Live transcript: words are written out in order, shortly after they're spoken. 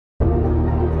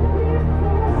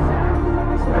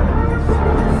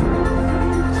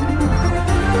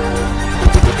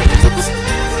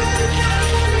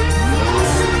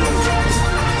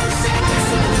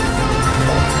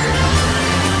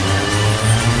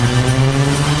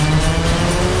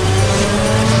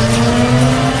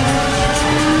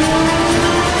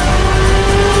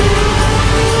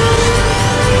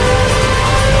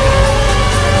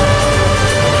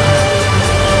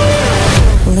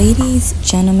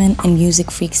gentlemen, and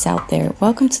music freaks out there.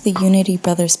 Welcome to the Unity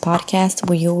Brothers podcast,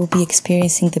 where you will be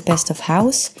experiencing the best of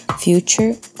house,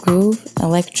 future, groove,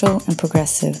 electro, and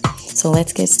progressive. So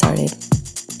let's get started.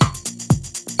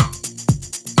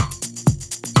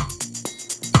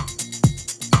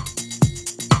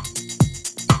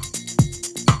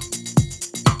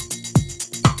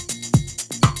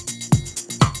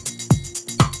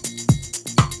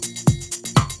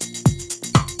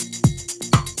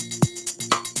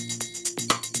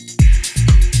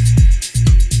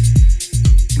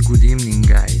 Good evening,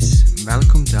 guys.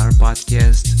 Welcome to our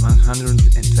podcast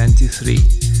 123.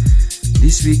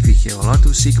 This week we have a lot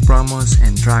of sick promos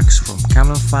and tracks from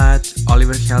Camel Fat,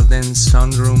 Oliver Heldens,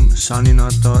 Soundroom, Sonny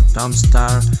Noto, Tom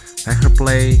Star, Becker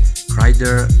Play,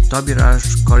 Ryder, Toby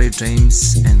Rush, Corey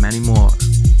James, and many more.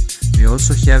 We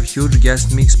also have huge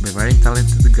guest mix by very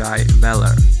talented guy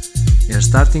WHALER. We are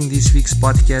starting this week's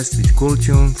podcast with cool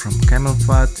tune from Camel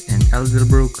Fat and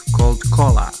Elderbrook called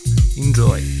Cola.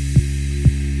 Enjoy!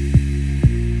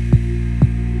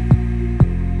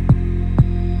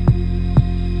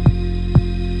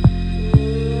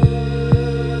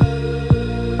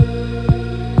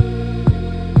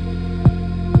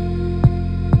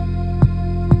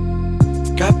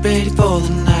 Got ready for the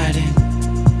night in.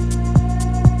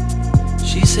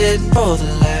 She's heading for the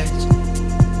lights,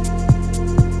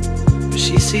 but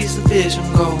she sees the vision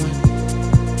going,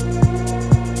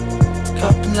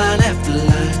 cupping line after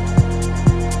line.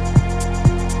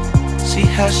 See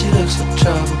how she looks like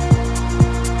trouble,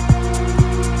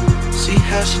 see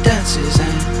how she dances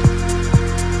and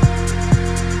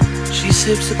she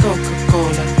sips the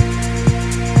Coca-Cola.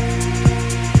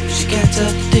 She can't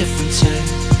tell the difference yet.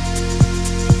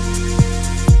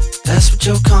 That's what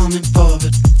you're coming for,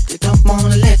 but they don't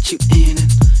wanna let you in.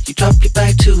 And you drop your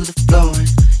back to the floor and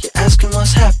you're asking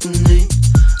what's happening.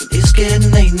 And it's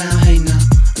getting late now, hey now,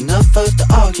 enough of the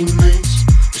arguments.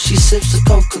 But she sips the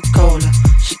Coca-Cola,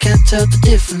 she can't tell the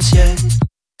difference yet.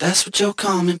 That's what you're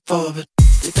coming for, but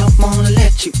they don't wanna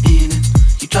let you in. And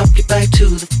you drop your back to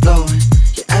the floor and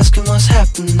you're asking what's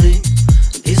happening.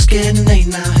 And it's getting late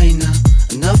now, hey now,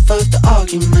 enough of the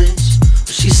arguments.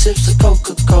 She sips the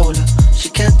Coca-Cola, she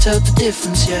can't tell the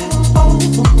difference yet.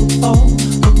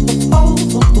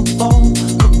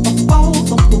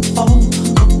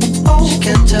 She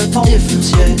can't tell the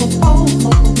difference yet.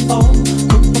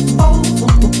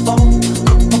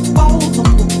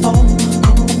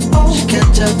 She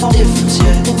can't tell the difference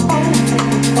yet.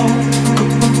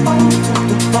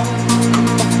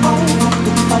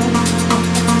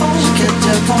 She can't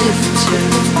tell the difference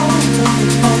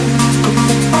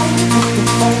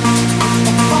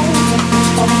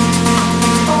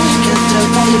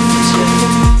yet.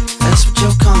 That's what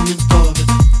you're coming for, but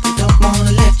they don't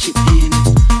wanna let you in.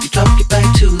 You drop your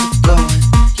back to the floor and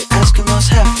you're asking what's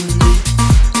happening.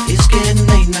 It's getting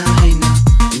late now, hey now,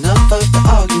 enough of the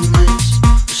arguments.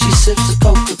 But she sips the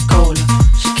Coca-Cola,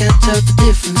 she can't tell the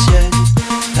difference yet.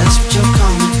 That's what you're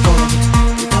coming for,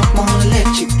 but they don't wanna let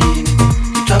you in.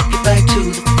 You drop your back to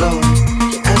the floor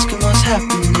and you're asking what's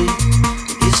happening.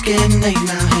 It's getting late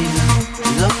now, hey now,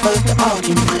 enough of the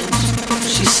arguments.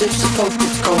 She sips the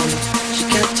Coca-Cola, she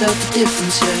can't tell the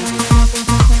difference yet.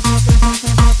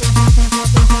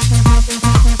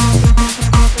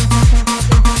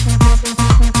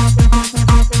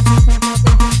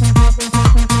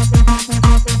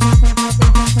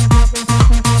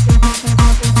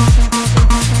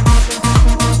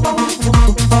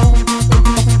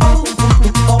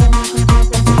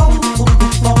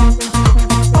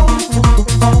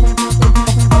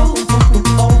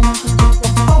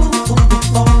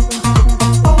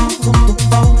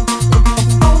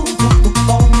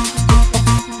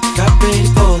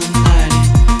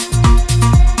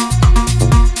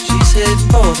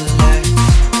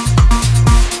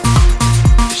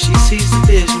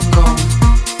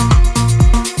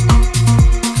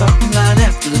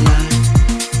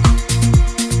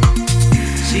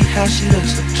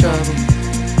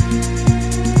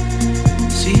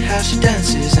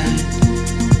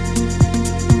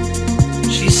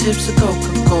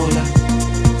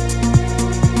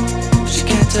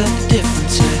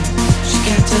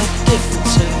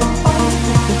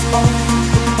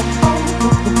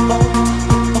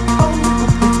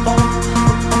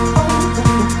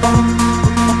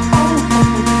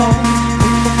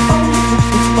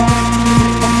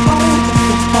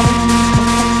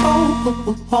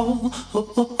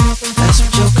 That's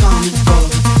what you're coming for,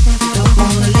 they don't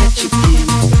wanna let you in.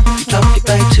 You drop your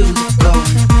back to the floor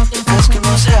and you're asking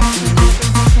what's happening.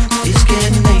 It's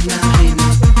getting late now, hey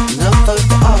now, enough of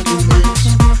the arguments.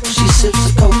 She sips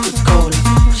the Coca-Cola,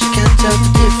 she can't tell the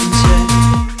difference yet.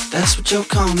 That's what you're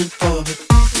coming for, but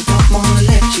wanna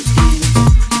let you in.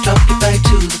 You drop your back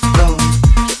to the floor.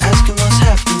 You're asking what's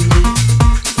happening.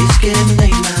 It's getting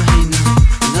late now, hey now.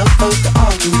 Enough of the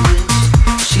arguments.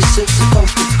 She sips a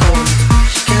Coca-Cola.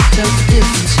 She can't tell the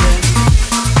difference yet.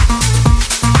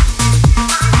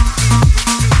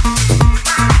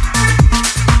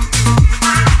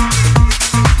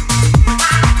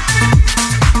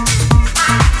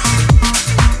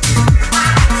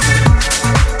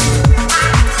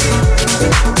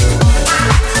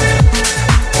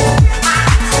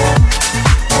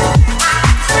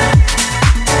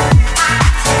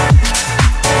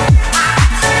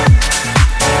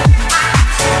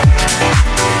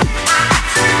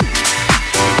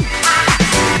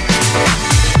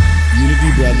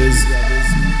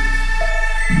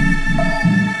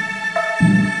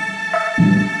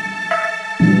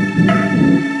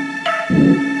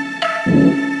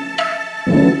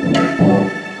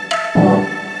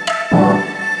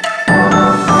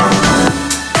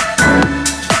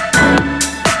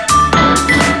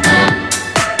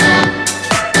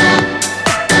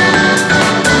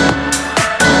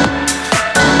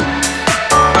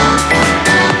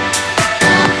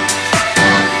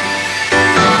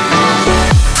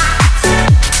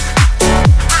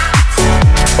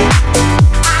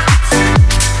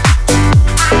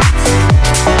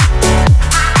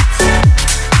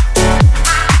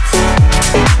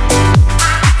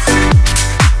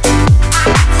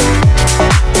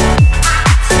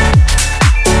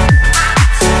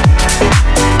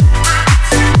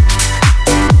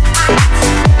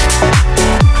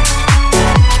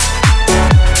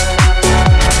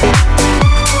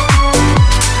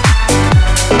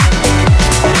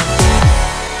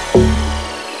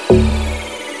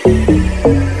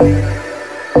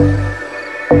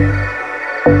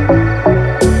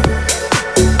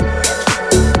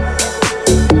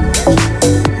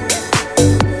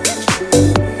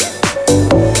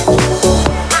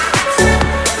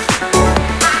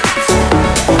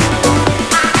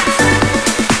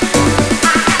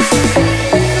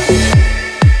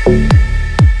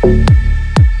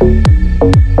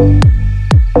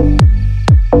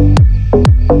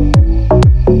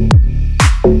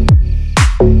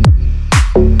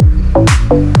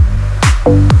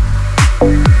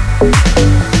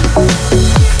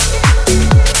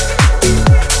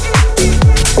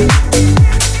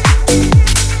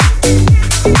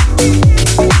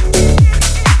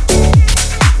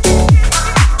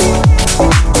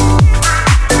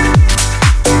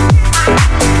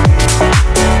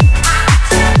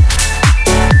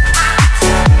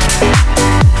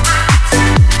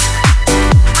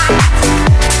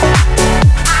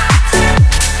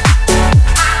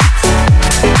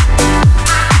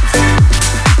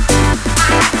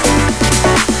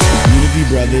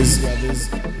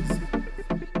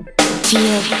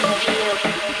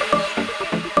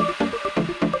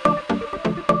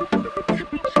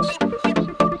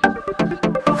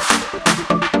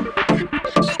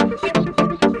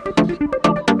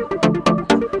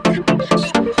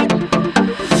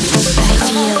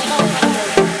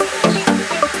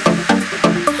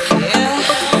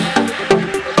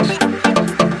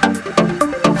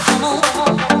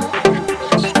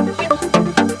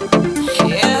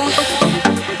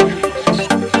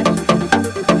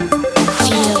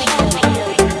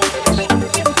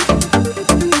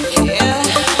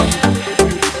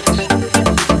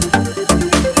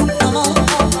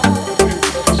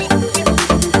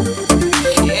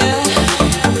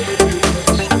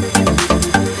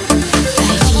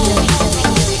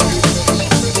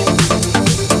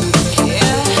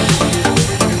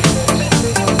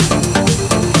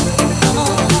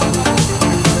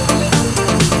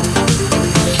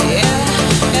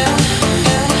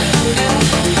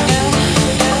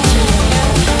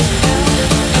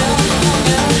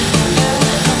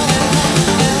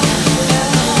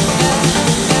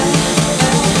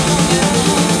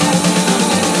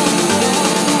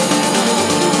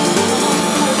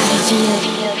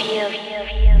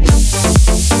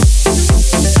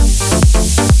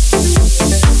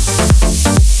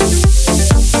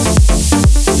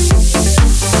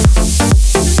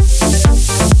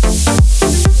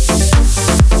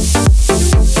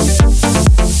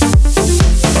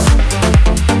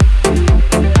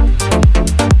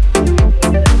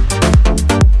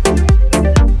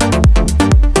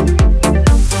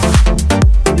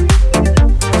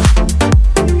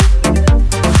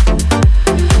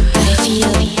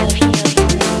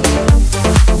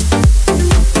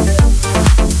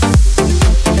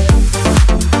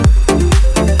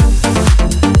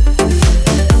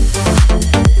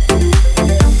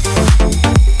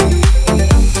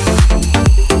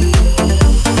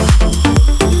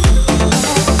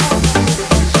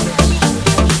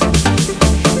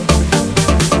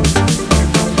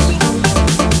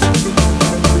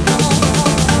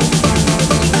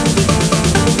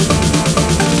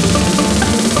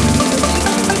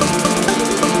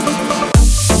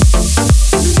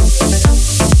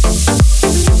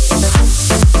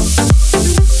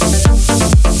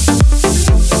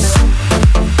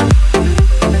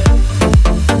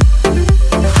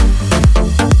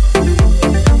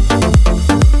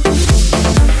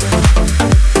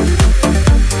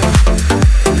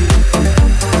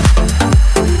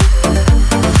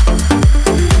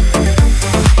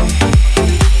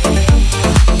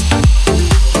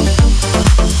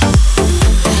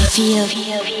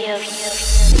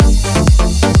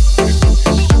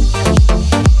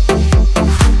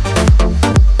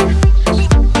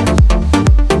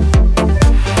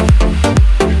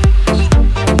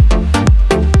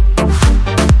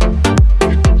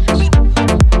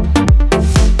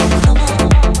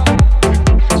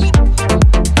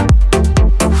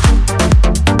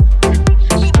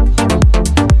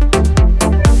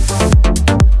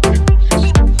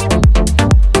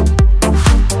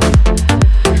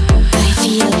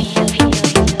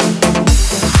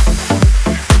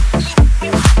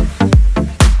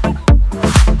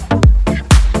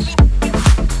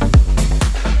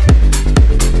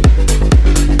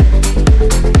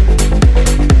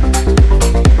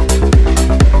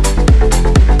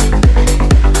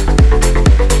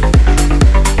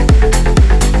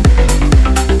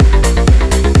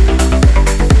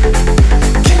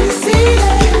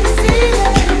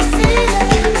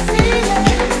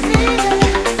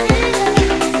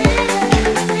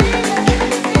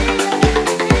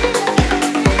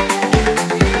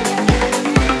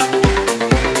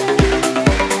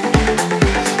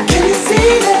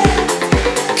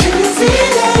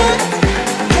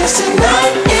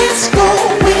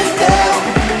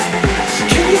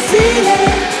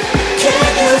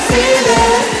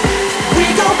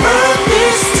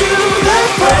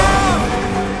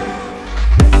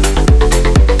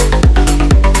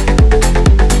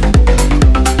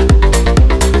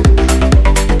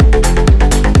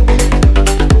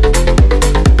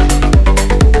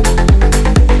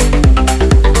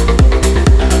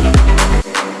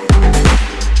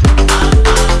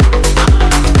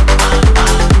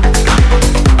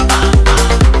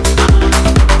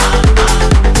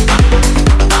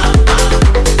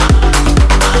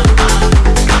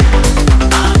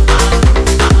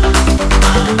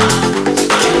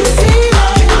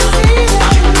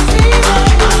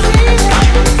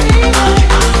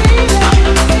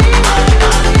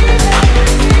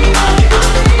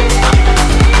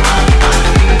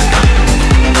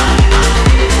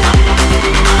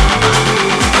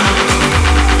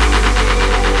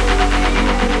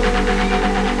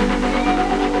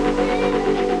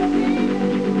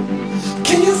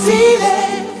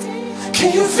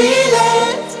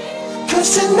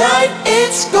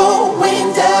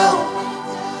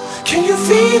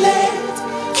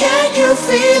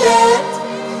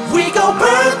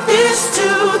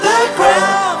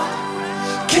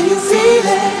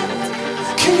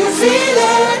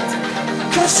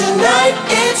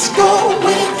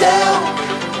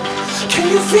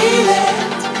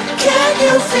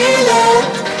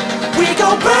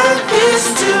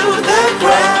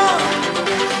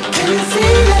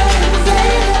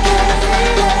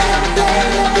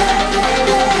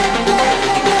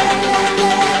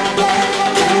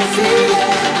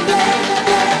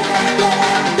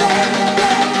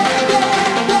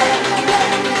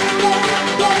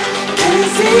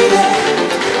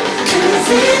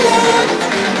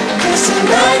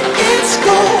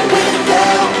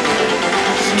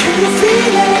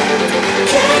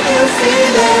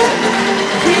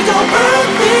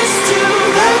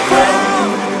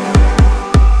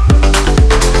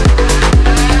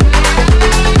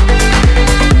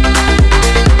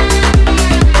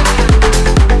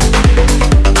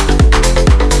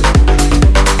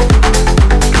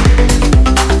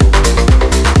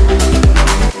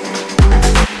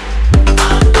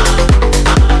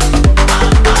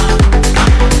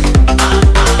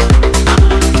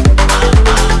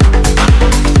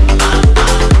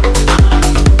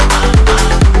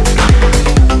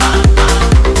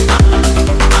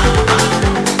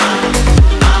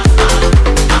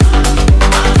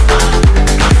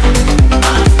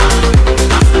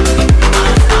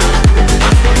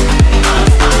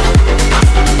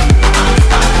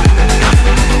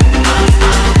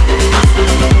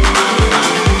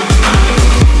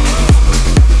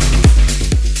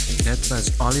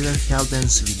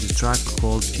 With the track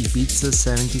called Ibiza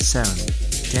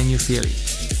 77. Can you feel it?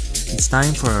 It's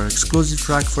time for our exclusive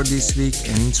track for this week,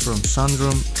 and it's from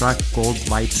Sundrum, track called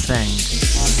White Fang.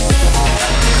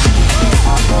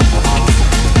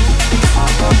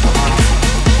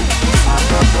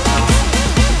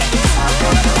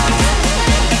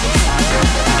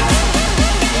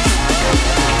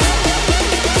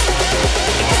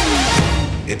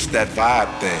 It's that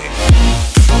vibe thing.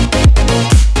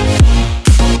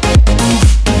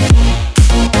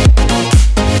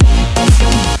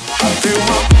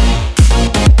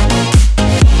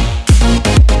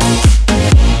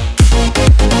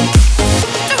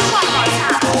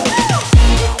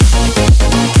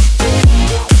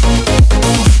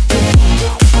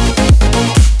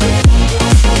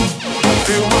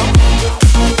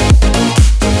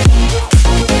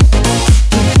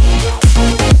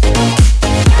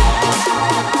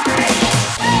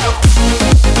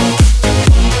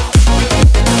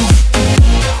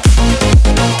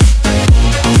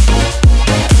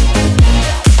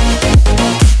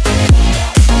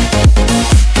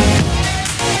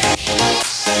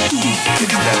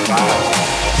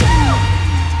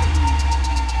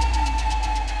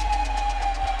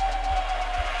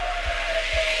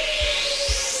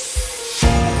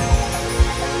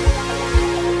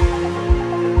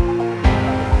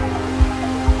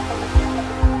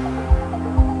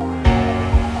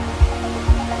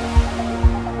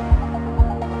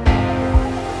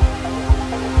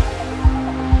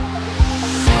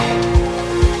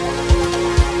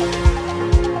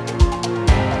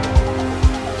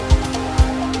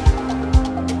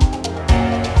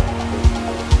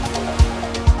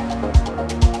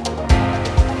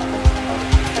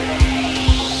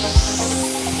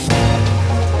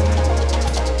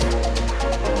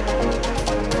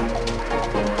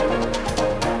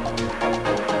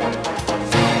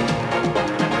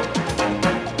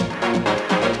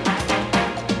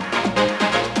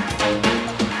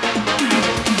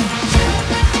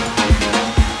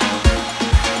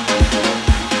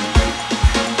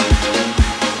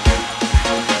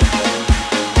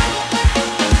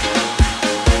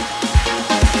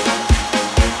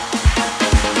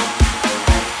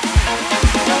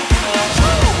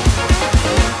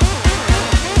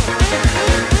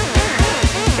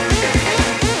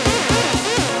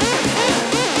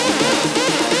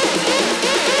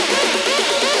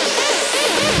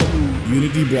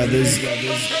 Brothers.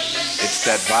 It's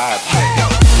that vibe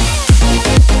thing.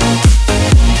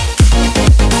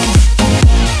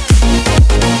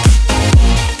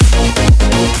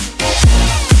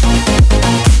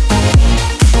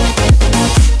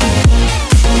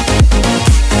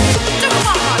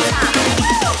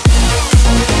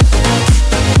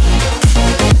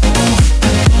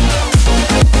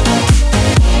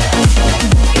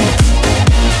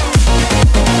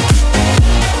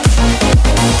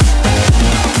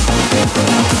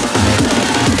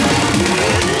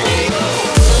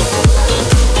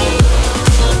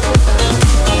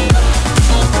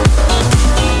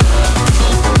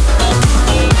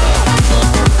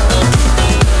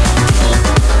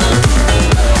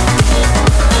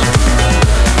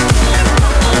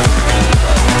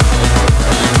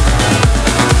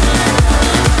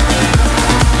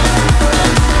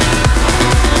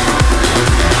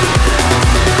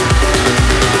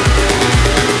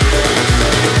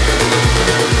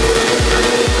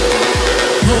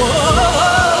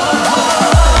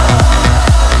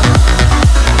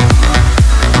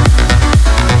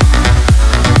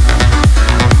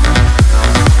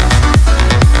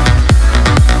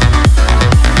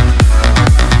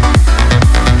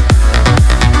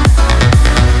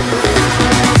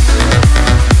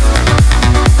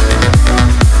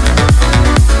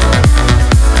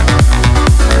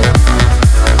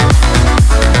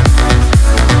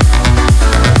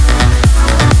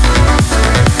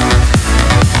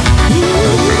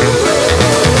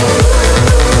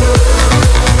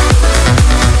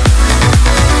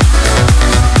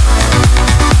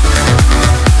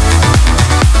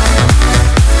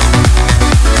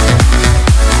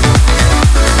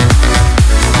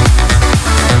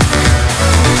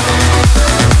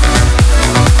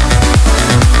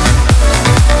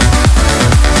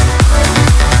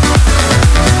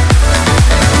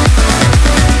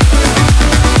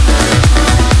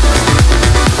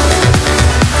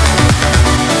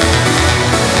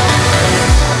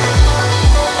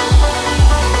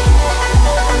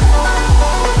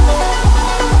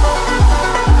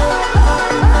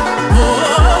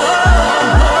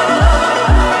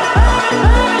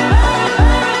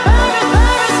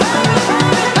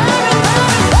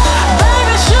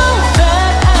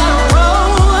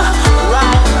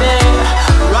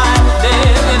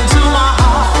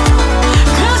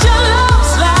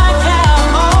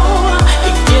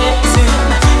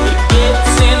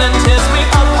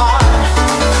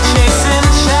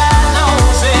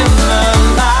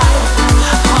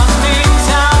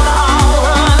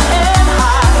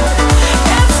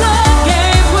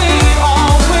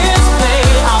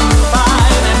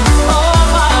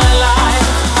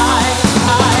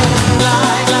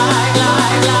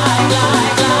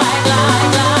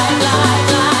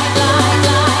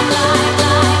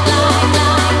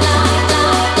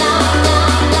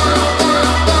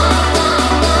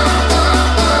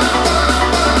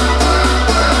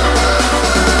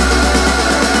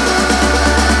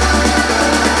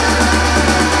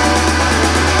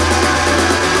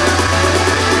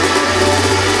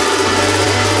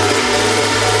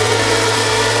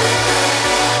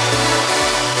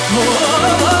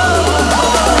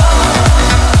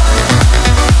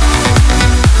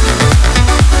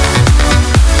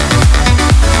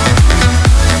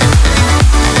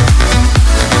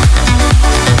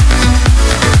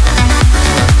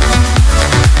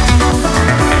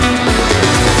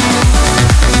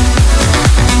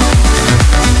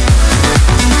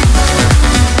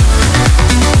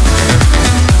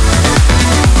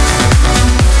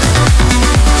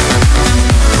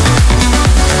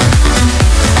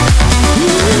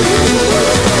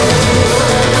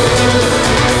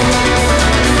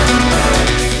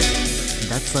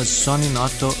 Was Sonny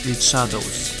Otto with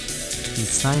Shadows.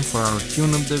 It's time for our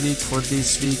tune of the week for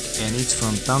this week, and it's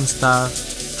from Tom Star,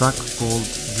 track called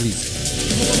Drizzle.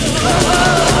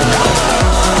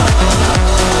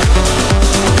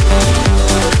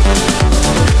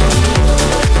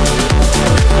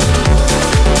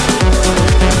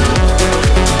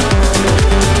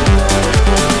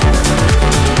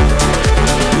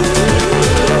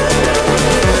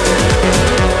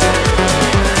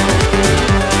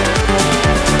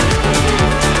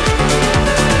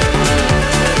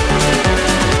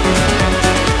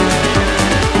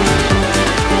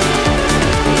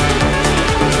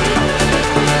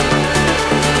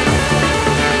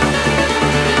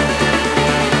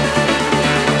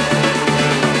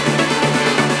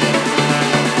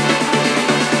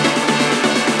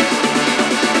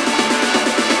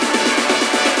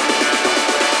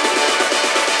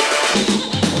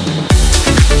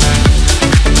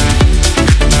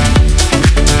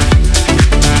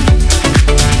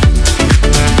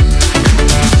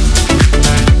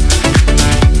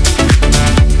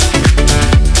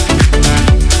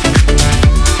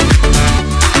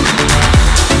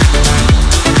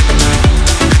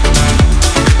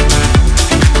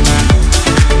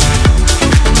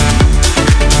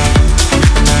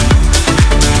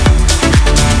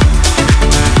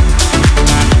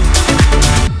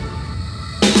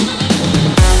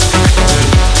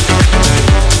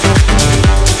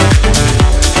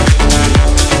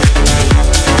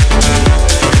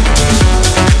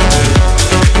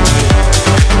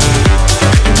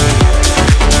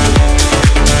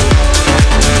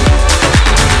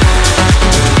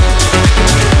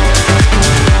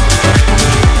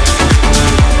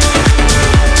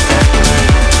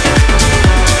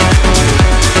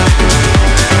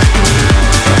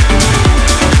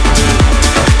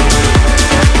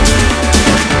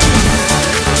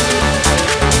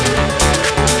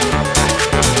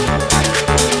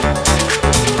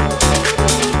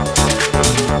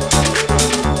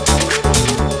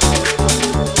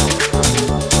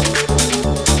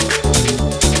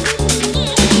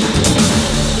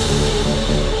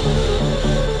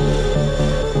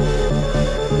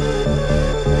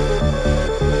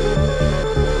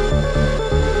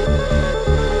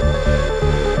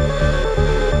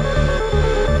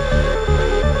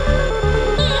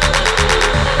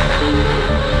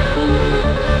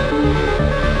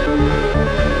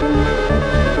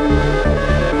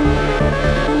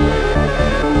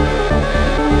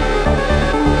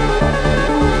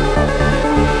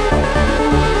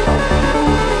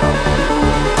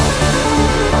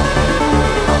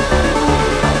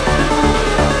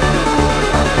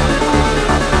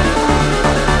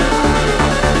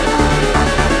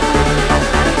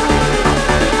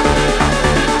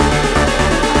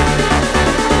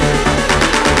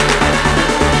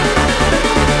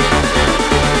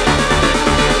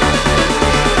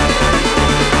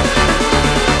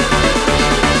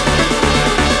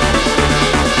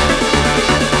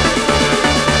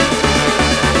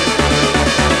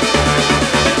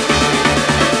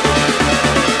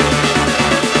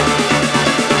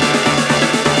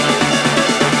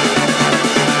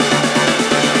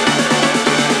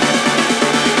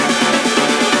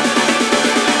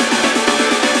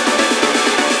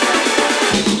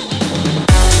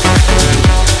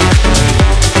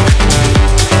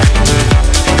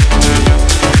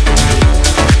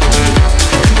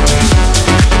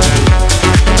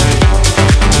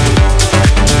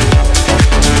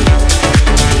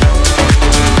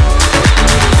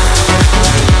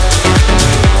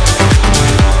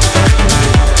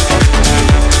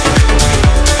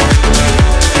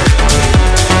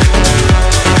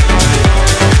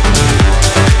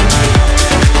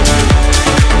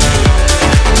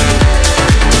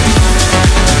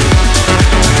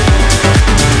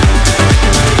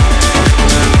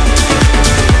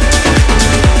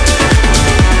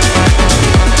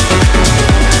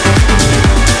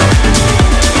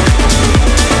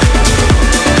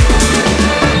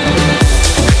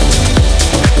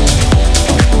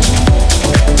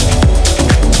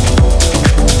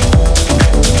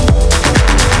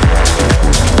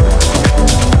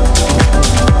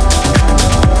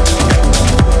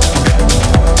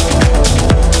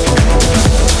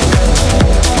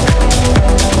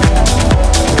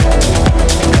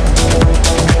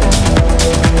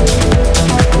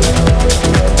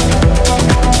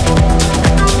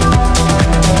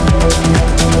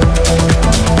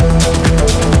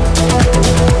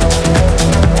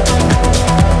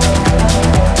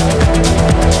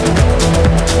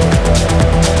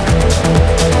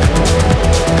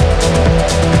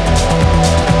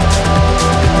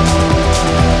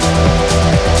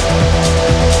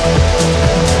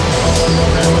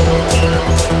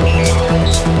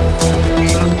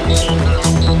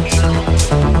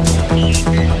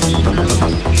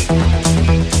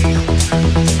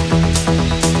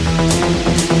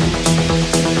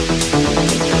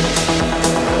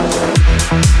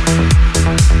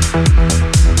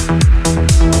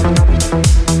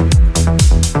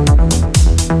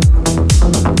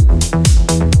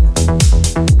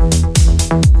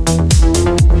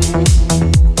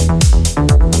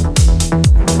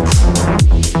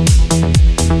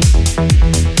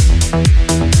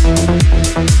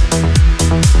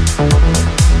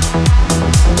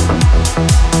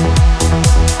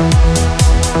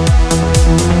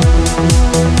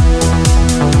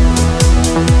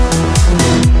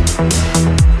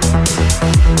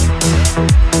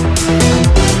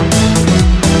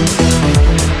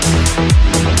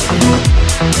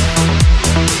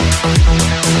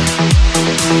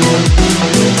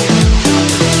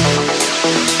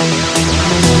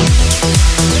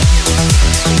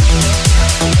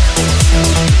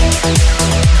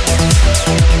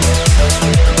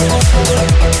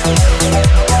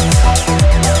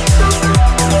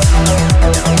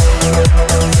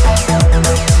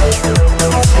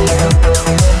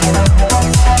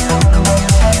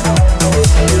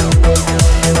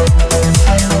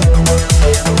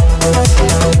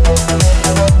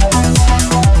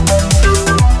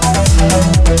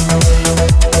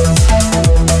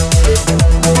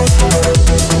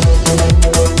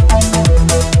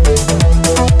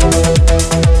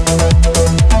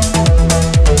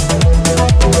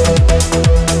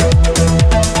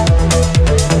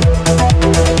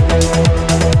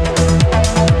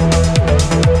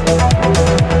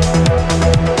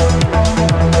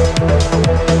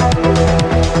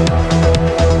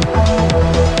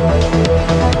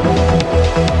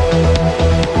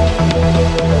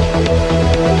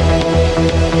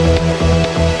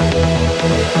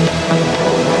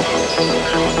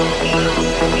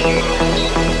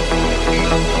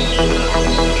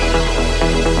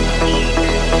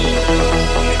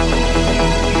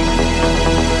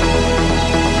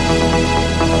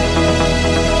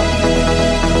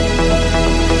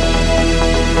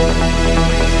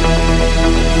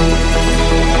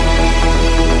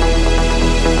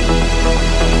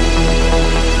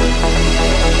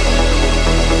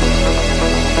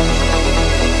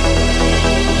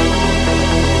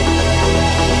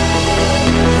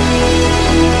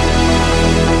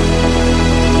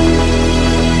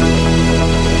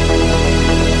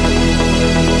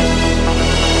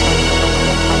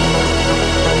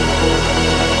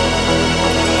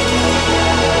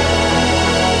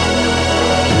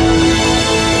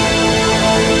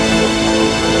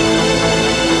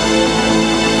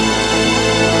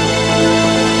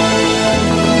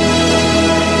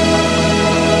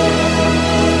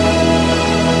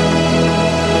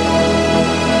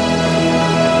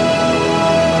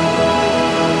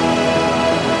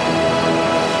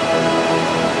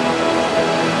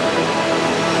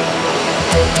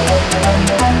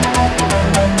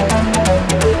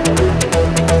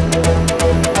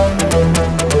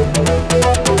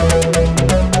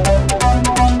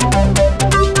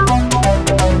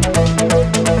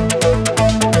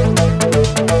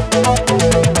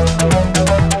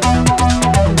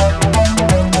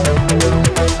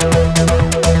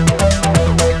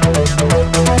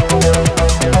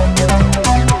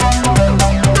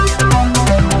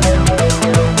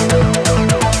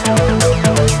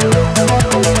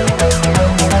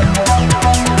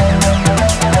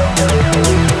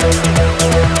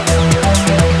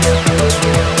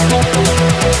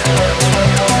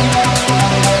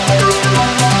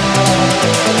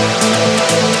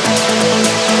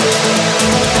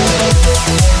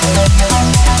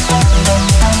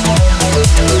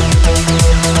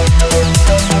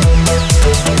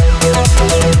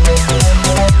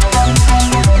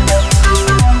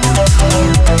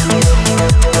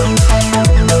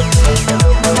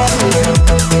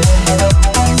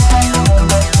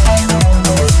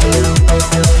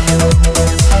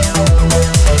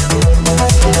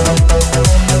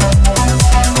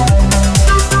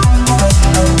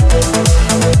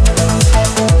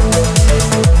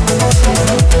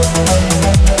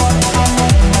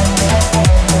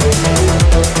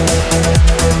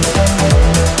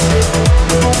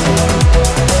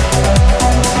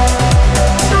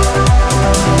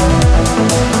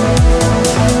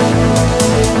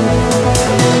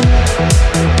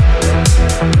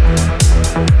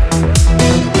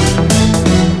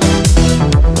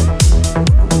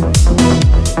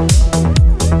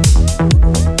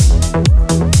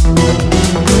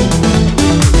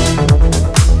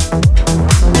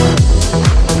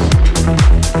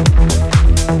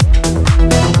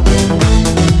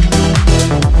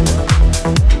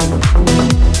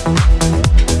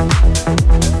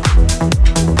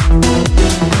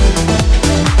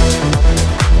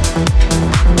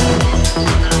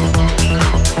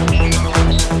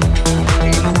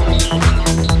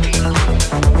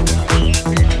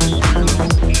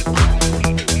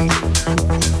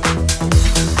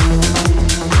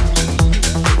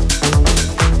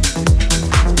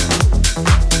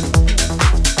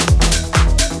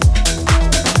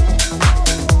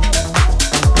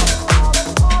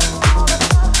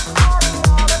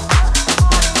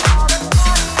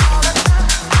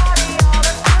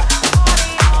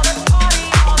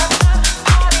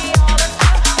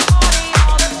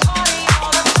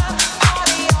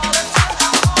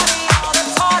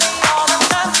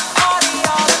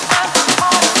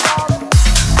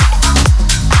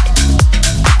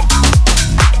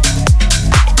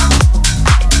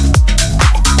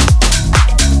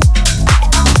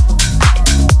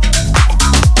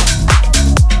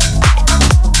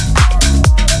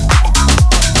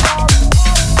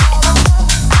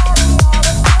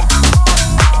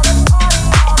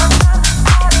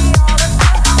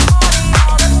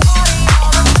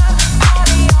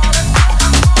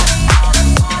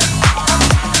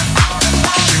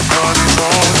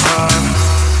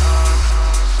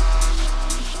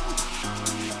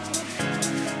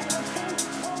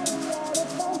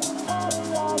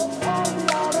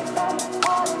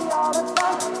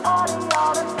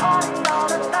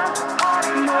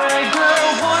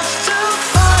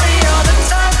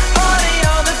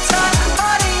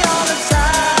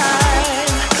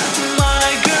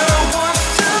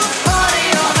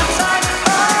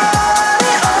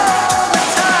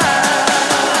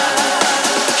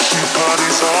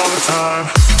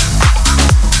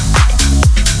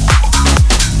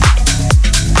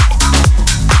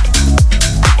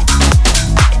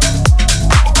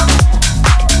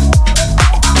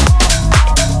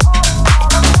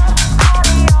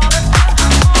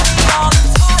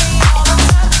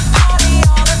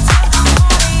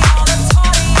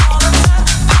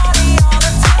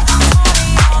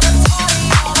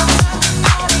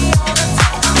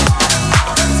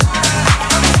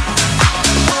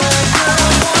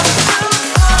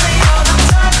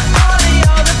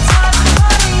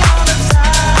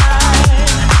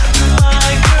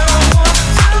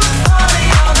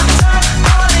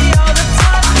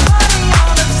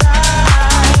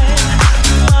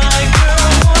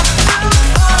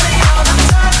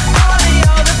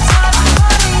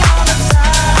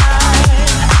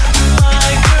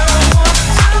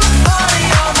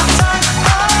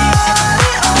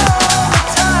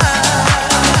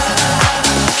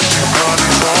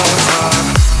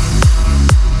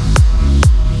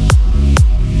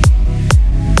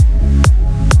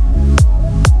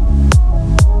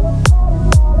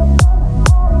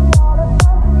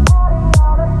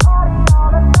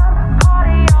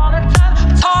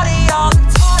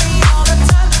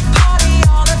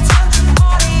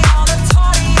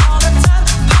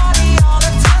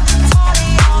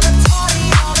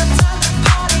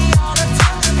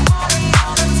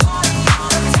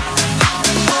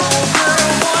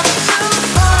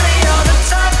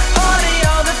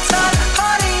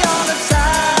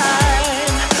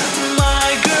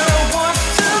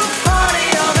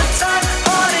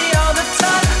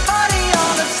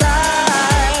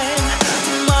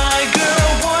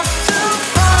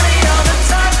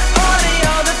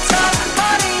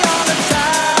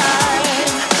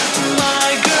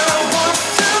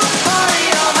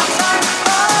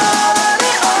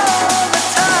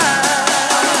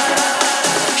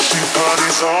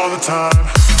 all the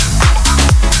time.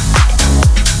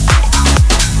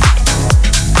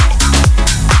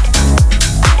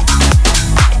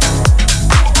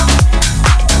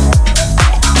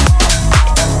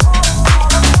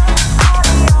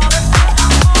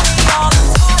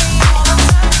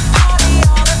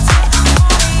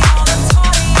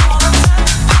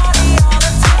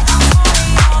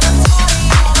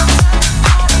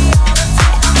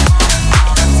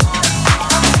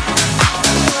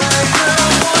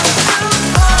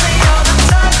 Oh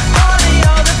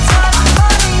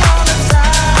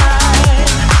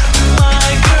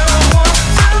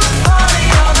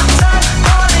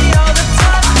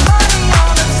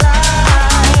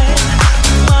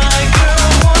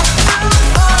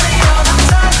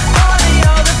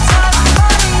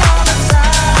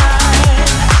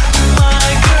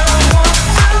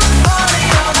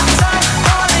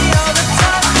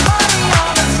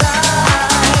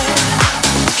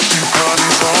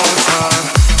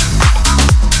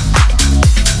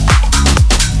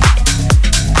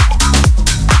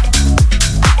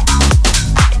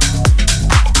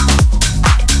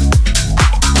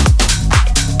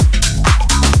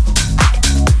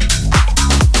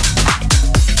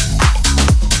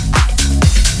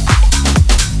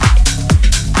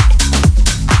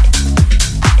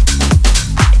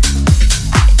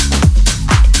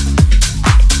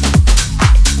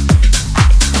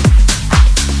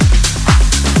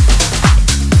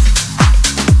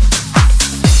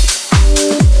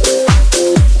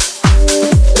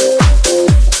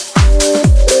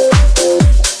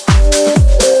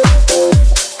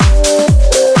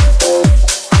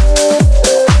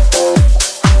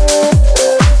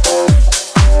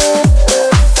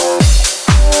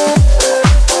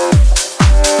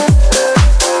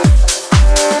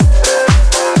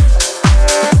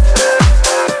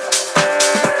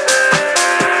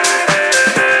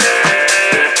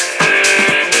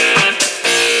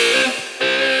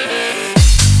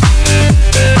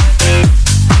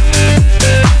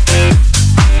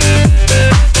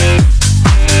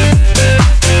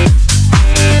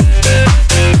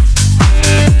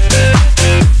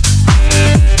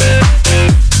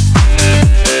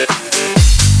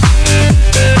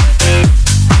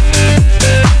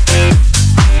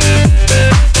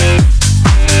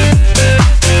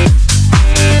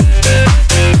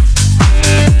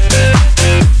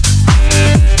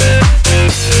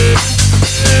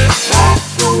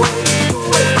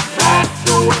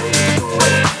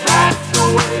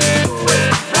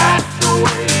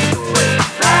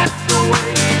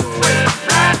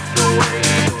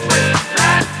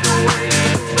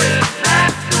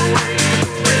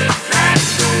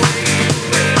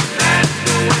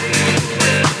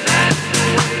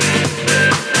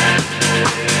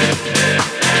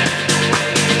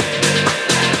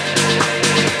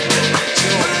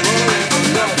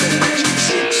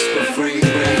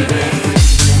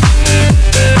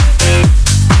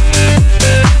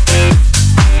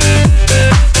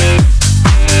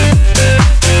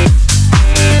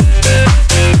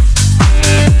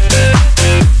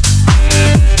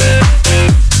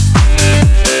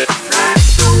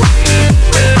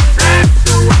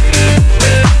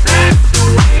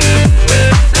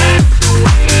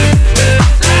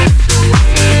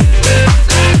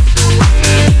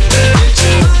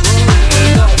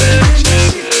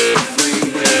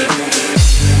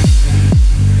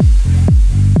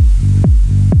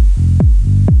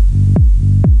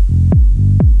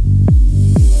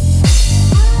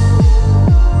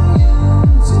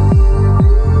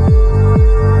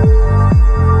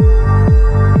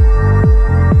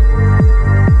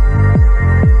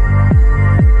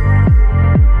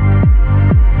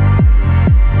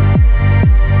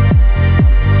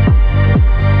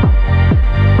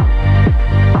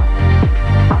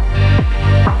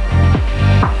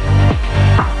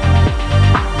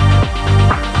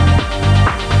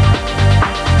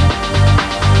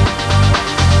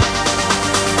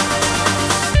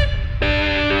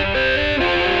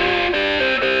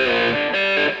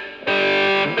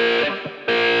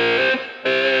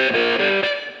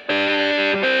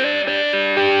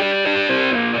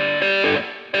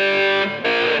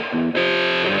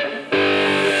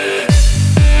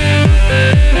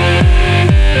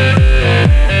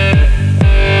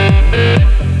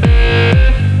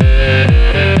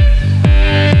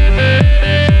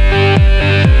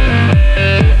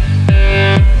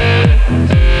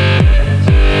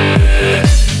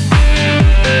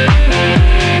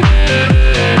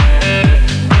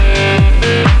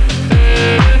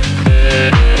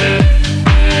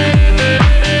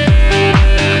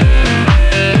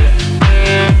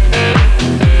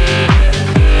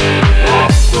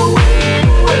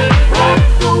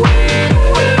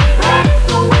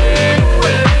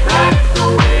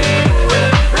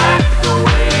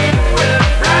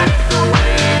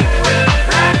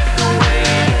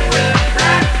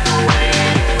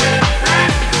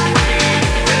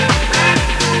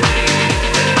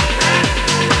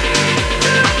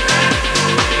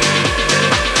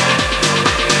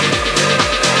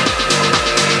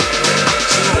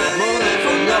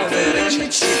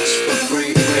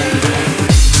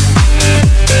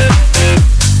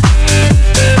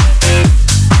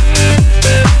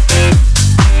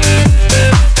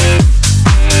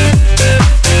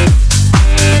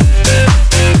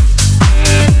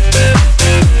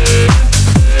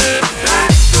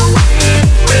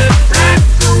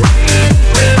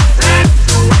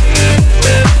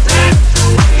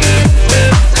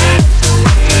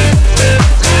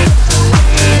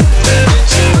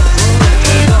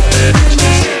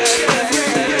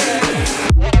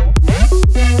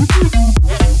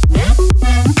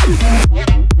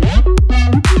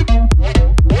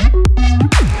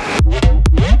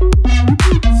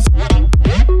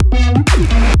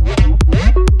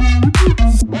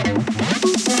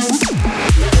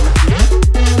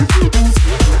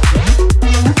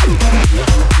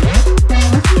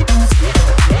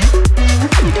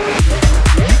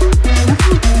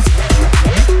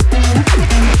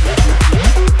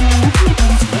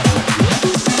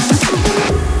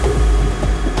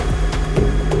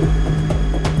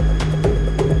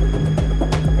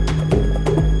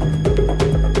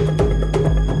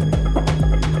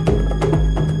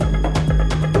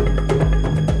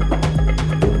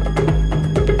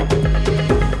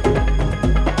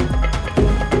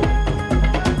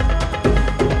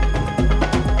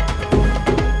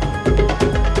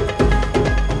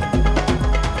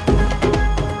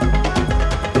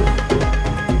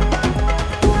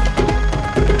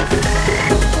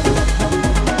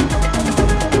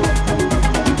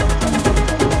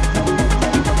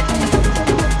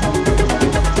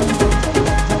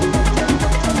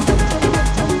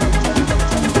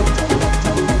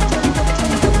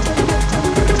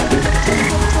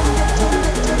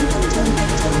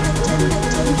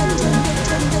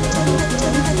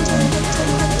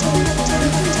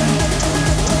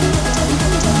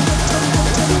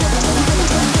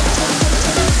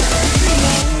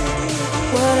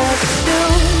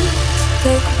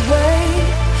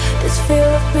This fear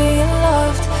of being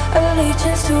loved,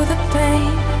 allegiance to the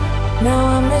pain. Now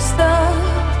I'm messed up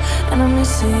and I'm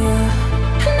missing you.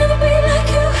 I'll never be like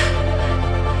you.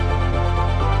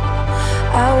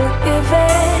 I would give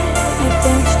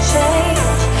anything to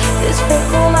change this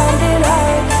fickle-minded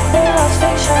heart that loves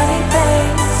fake shiny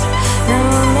things. Now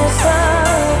I'm messed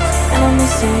up and I'm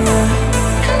missing you.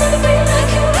 I'll never be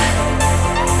like you.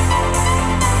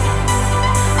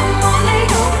 I'm only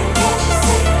human, can't you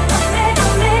see? I made a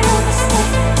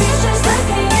mistake. Please just look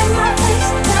me in my face.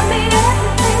 Tell me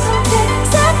everything's okay.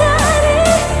 'Cause I got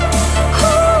it.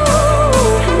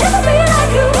 Ooh, I'll never be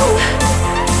like you.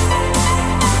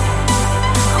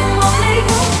 I'm only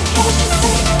human, can't you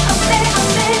see? I made a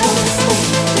mistake.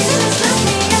 Please just look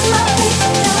me in my face.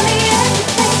 Tell me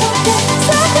everything's okay. 'Cause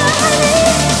I got it.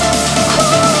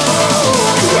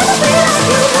 Ooh, I'll never be like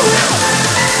you.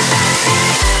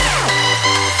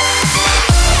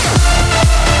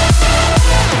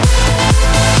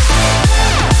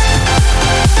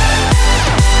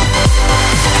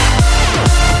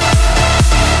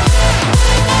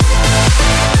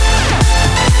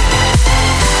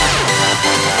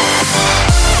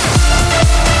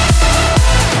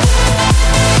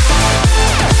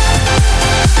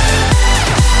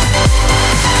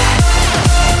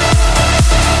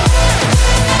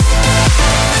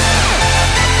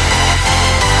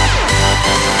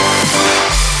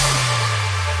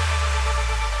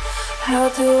 How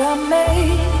do I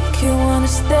make you wanna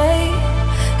stay?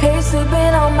 Hate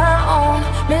sleeping on my own,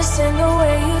 missing the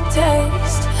way you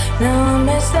taste. Now I'm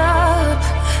messed up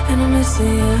and I'm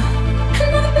missing you.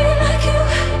 I'll never be like you.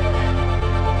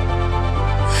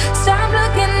 Stop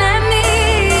looking at me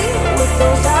with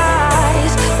those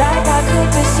eyes, like I could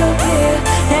disappear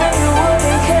and you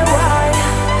wouldn't care why.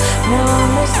 Now I'm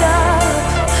messed up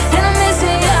and I'm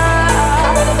missing you.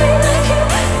 I'll never be like you.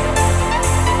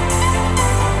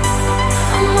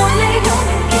 I'm only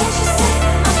human, can't you see?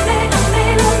 I made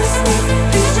a mistake.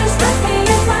 Please just look me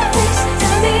in my face.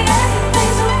 Tell me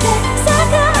everything's okay. 'Cause I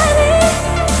got it.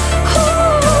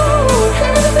 Ooh,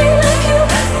 I'll never be like you.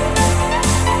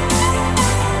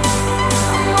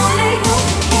 I'm only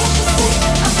human, can't you see?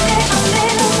 I made a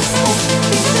mistake.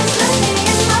 Please just look me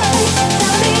in my face.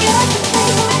 Tell me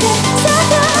everything's okay. 'Cause I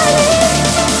got it.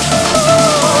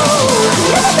 Ooh,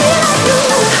 I'll never be like you.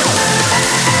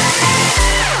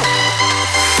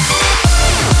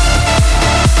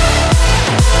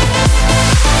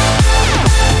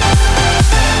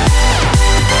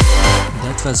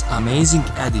 That was Amazing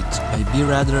Edit by B.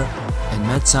 Rather and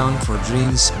Mad Sound for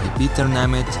Dreams by Peter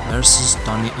Nemeth versus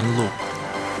Tony and Luke.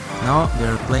 Now we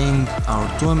are playing our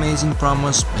two amazing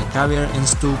promos by Caviar and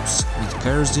Stoops with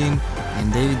Kerosene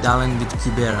and David Allen with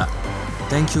Cubera.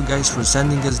 Thank you guys for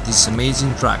sending us these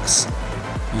amazing tracks.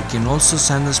 You can also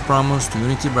send us promos to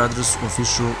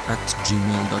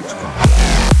unitybrothersofficial@gmail.com.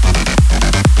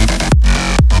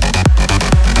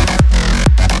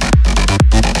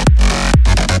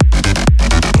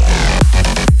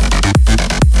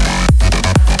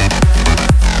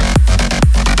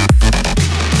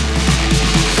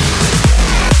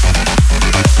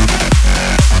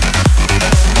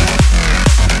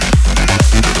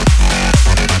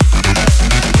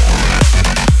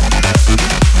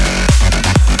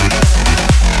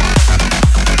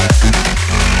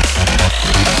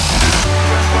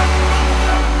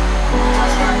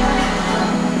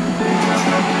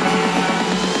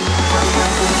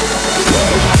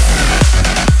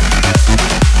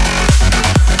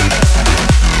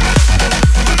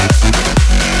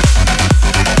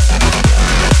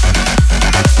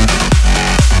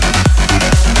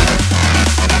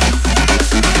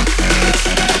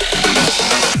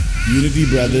 Unity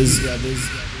Brothers.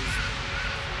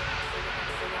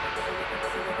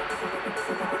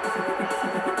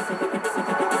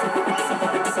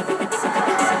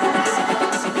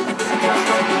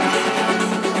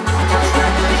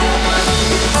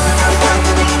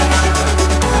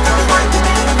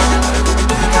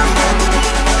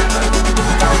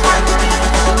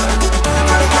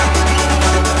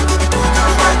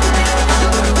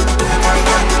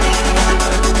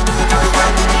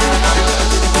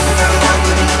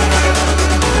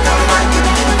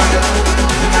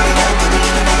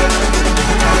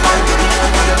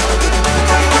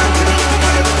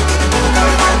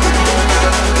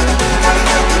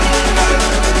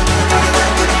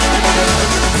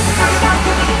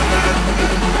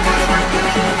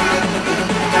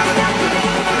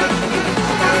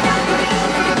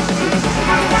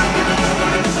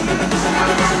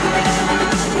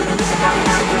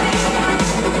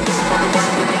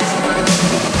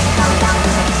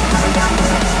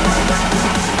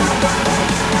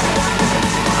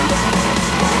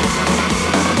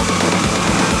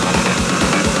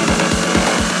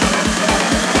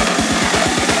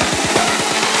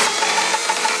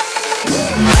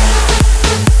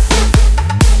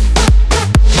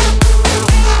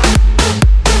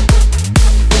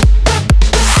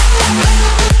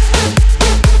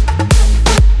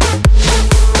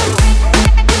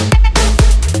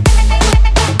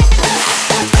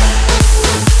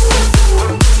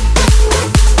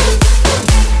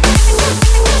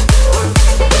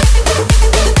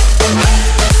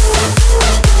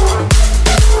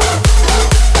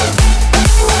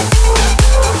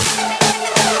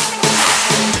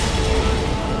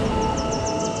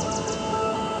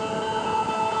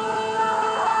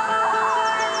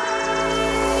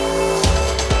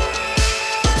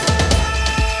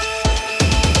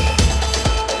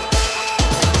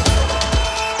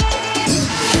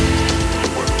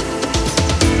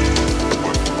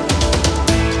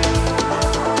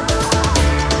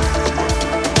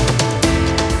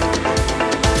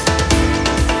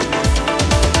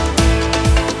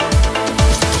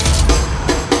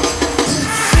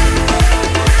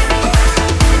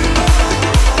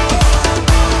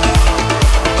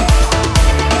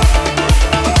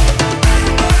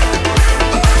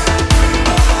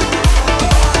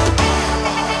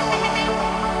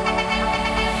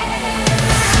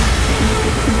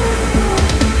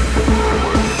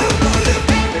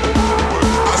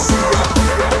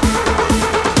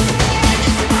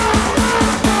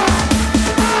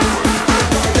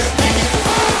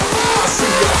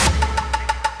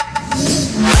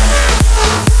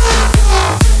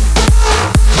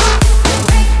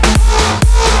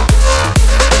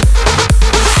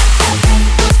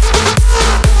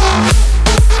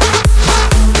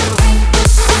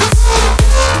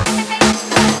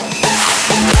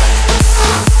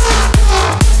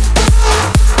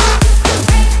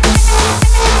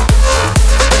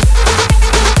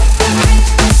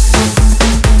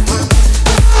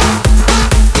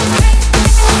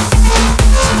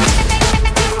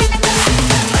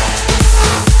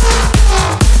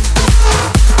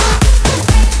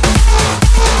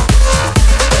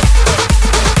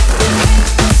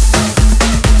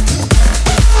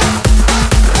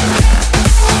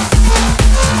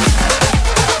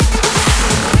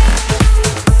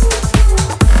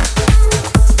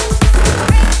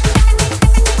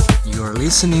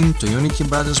 listening to Unity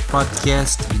Brothers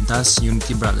podcast with us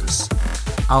Unity Brothers,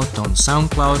 out on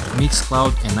SoundCloud,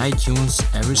 Mixcloud and iTunes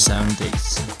every 7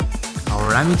 days.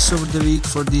 Our remix of the week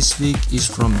for this week is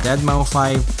from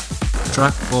deadmau5,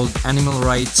 track called Animal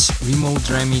Rights Remote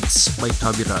Remix by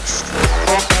Toby Rush.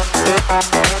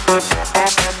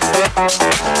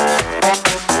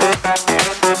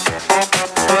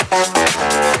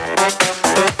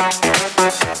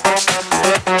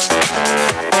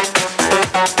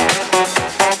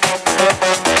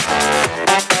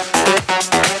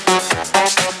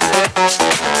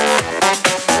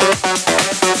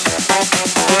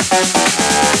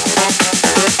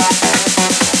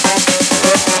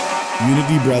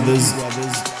 Unity Brothers.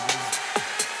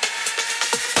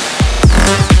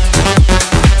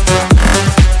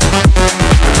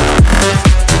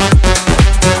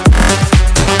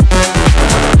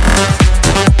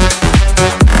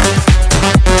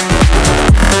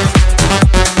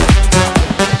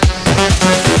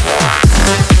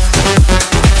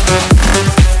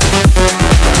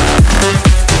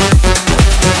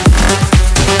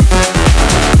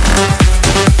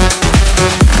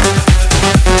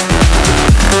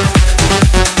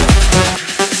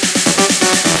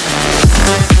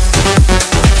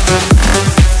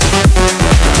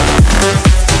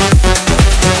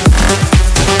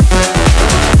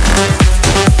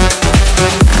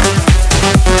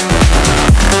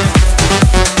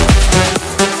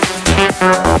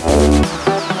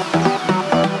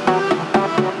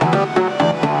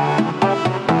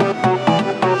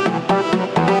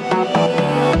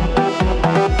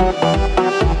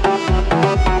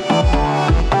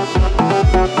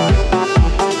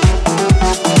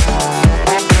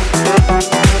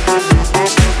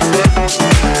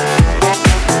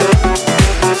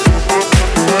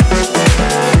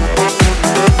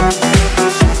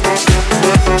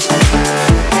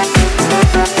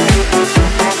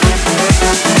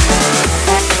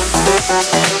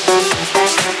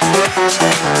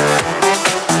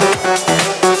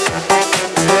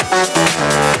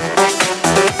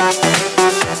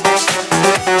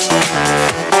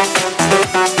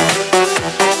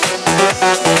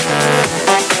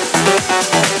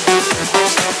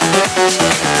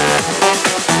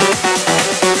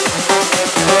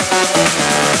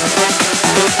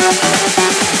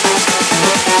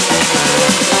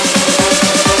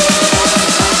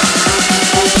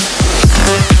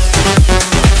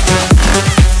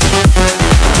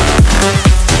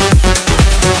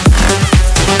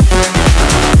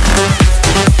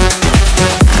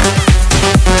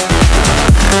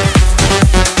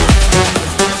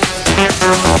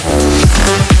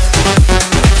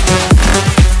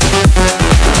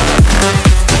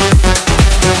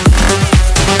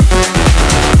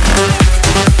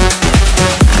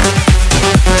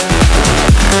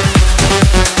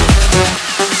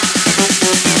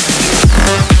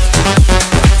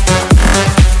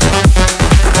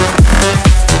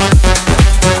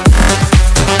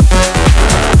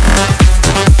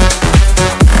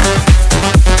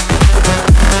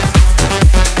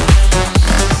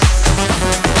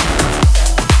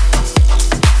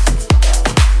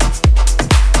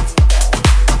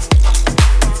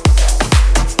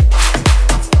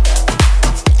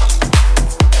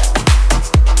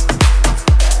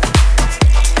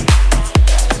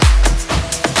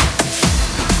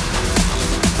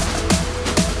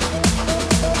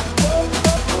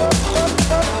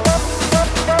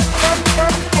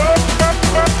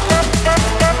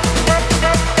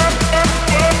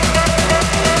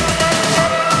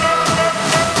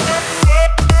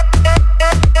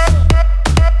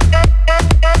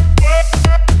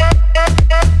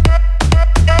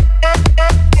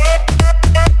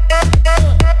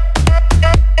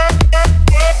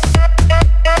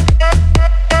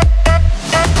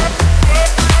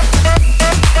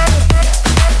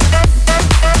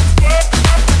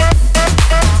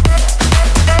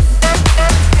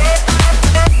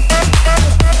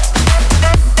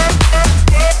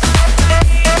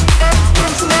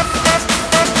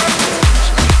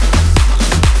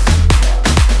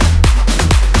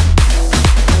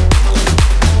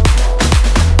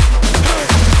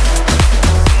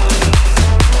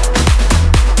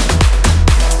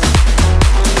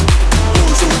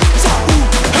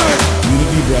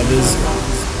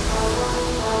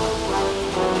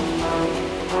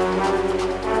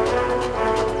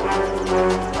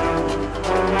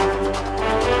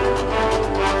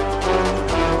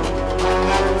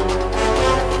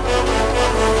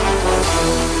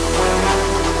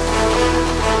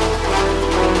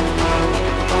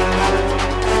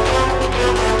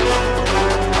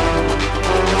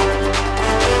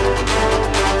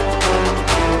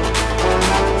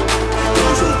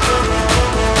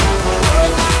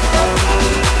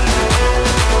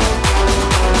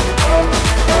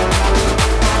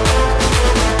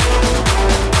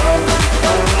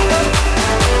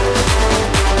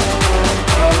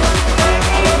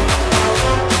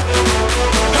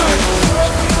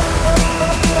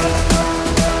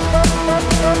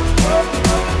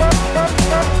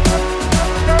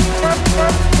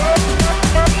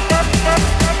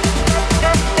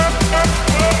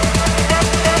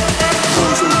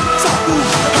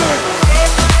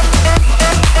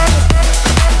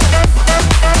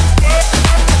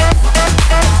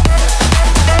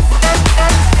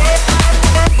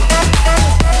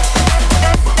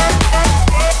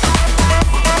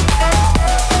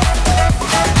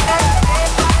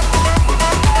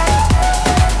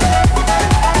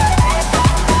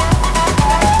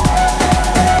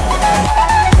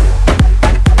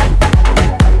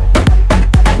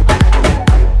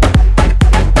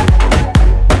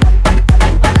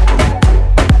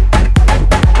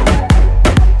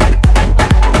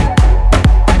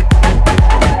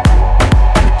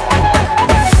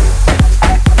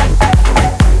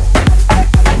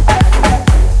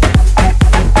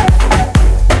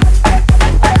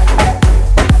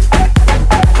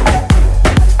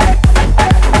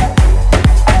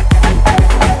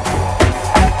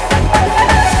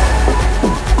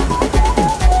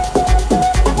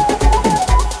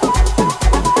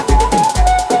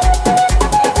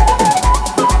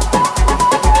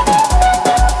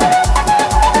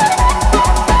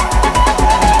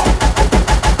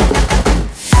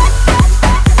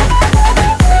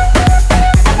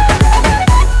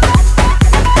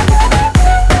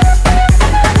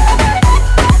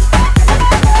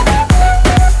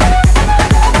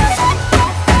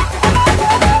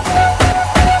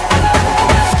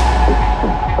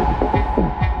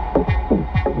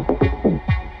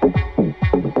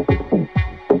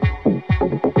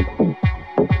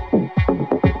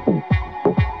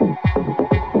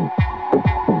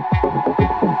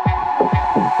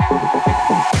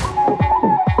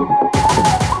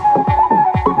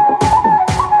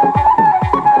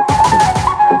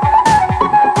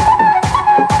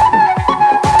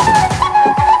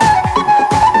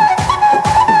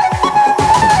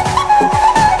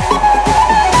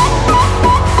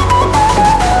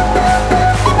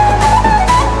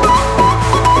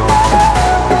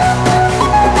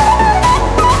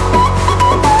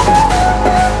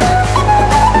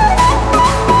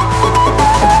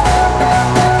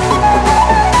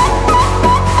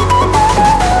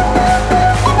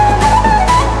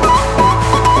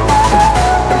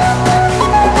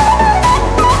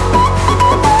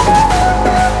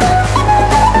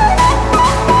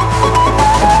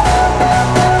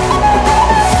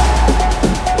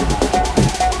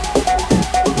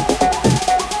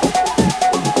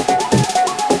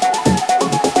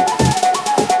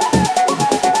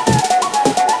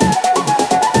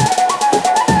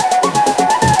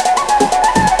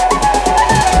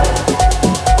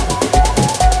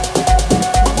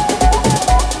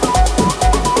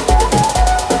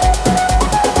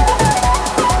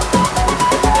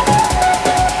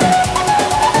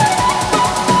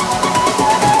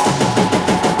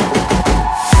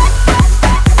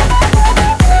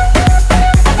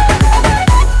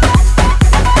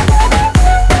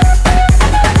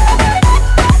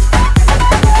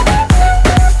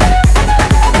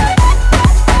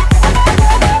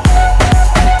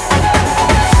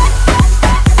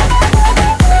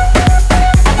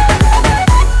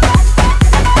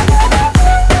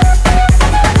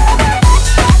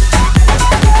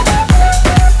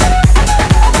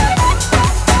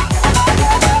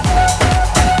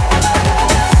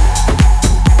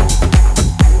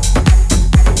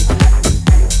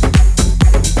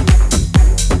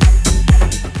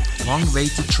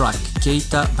 long-awaited track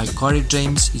Keita by Corey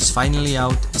James is finally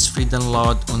out as free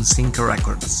download on Synca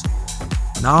Records.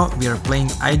 Now we are playing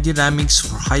ID remix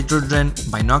for Hydrogen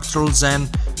by Nocturnal Zen,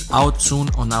 out soon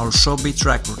on our Showbeat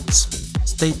Records.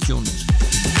 Stay tuned.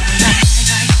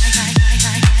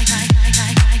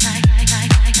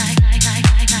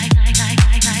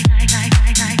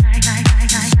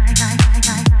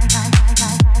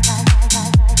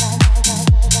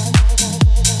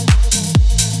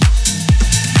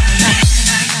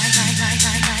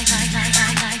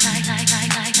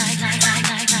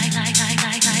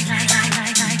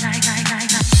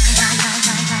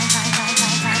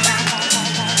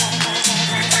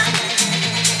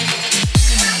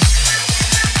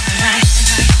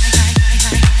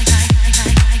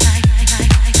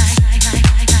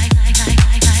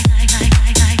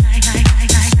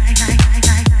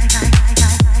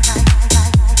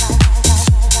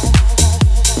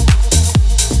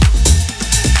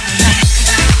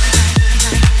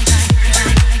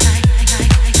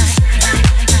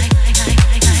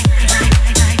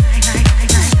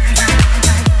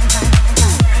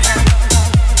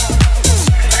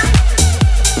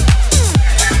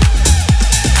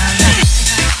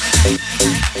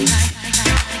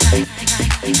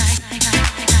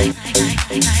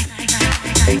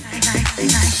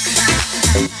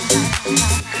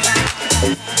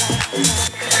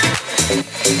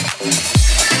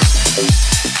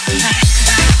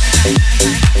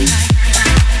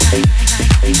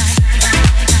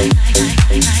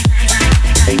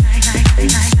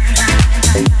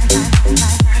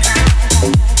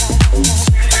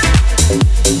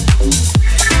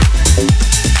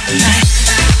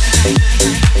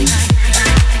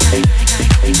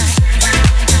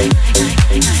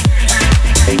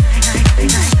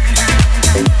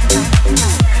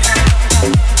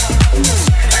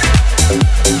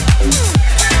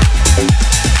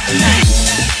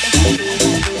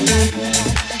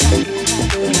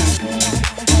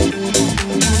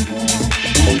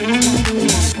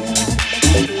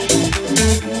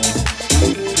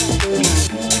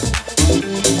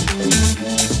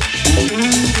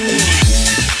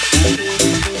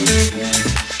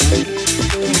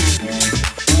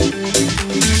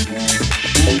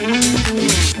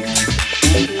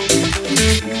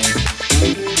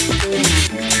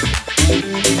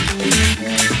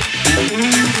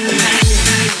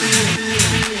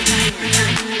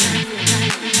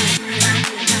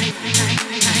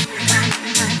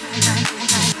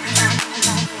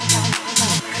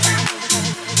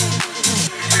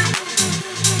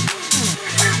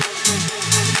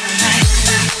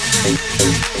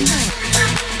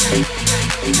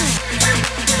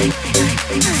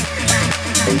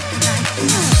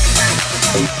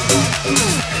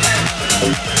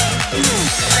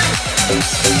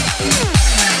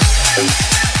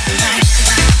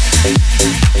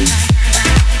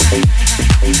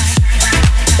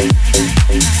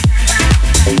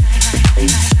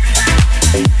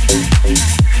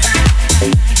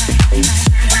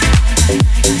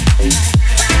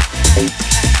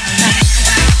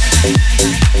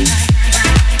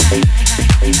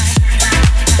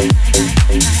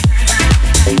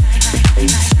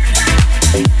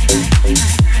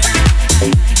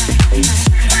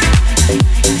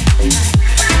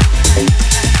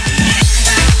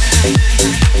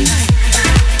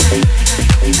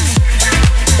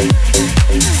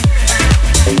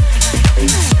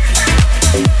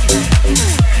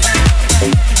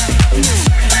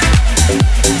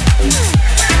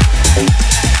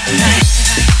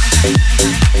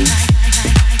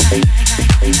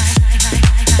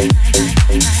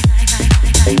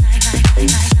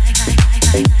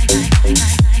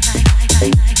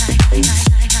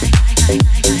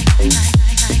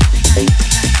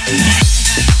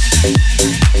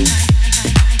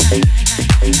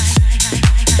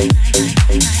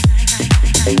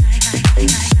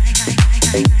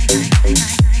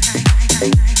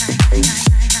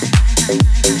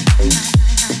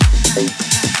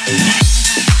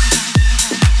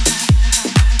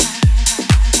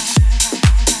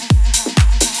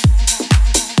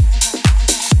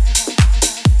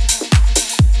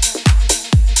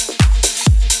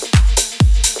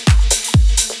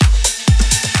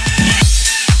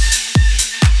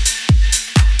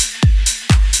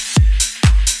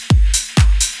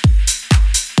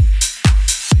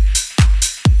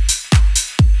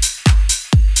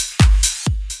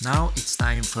 Now it's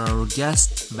time for our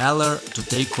guest, WHALER, to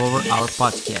take over our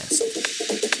podcast.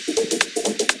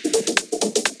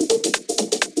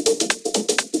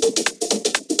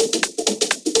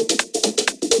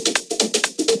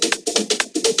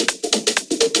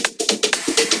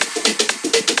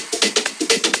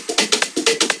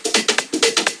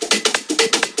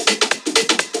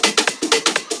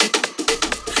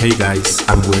 Hey guys,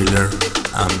 I'm WHALER.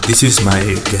 This is my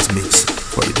guest mix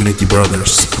for the Unity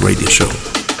Brothers radio show.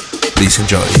 Please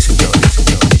enjoy.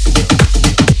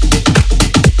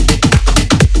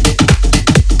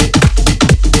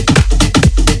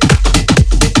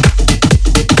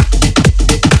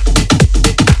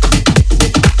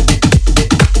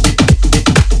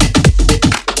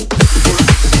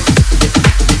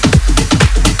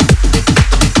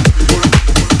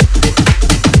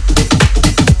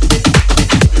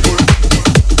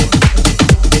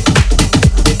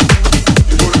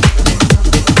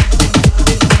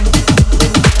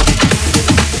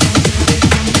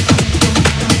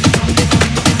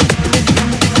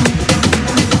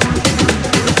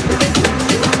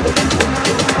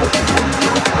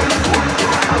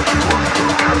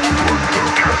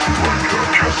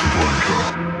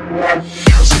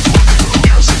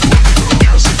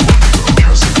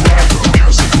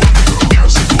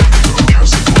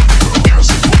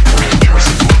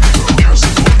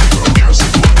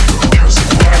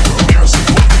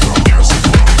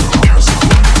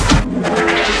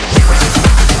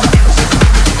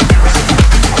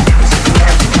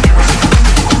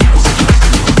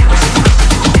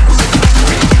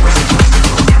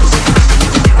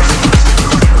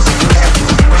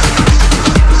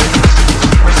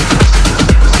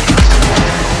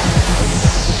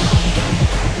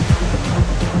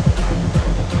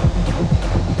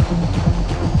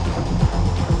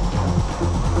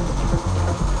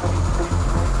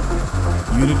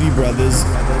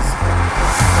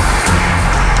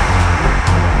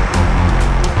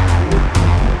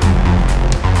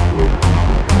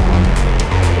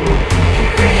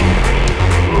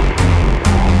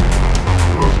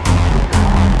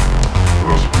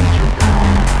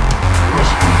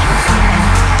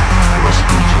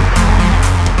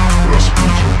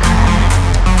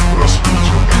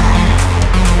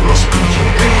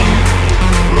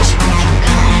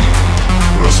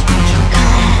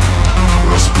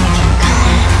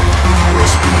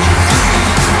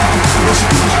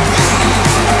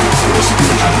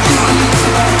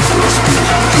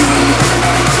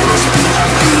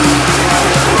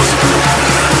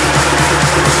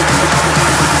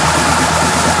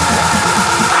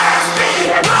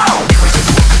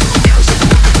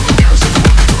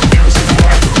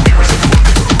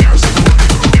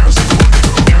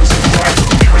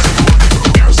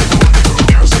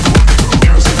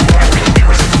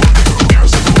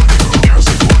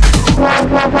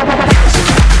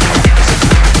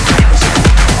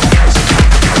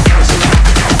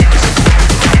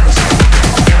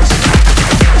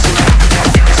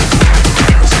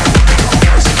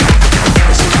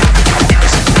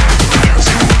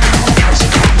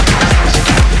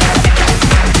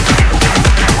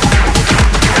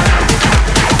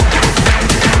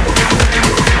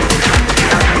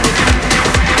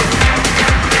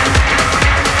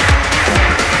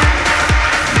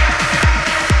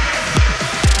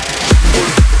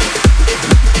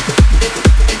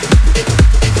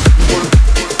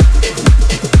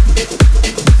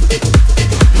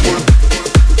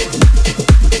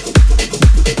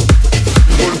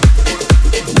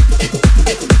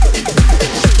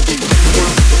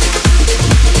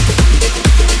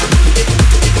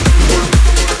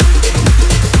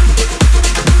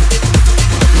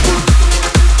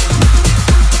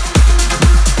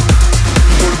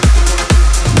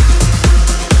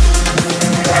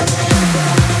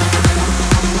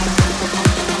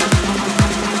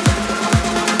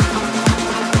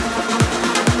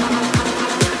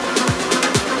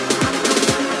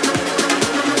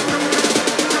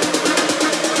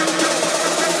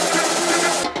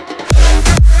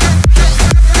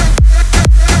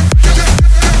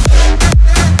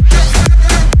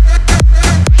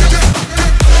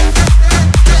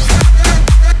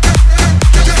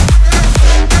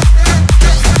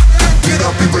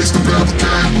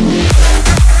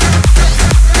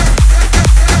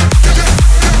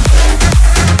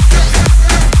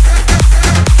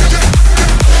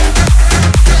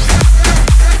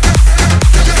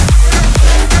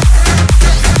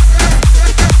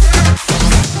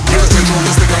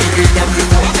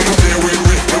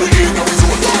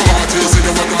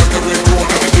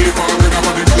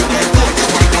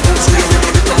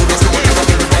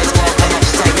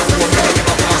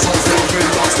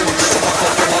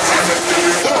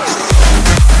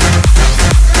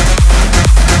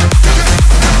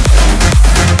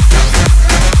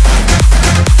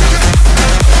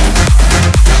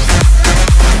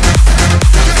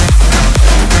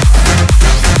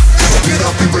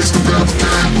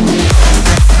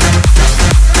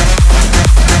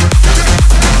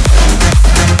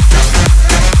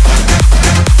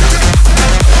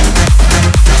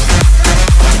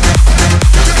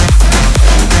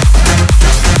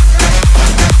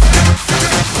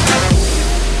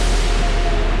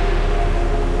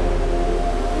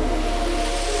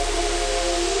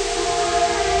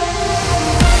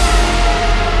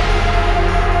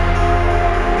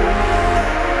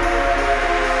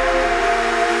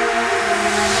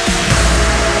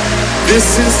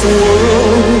 This is the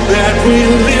world that we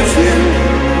live in.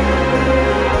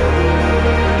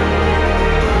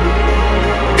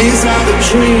 These are the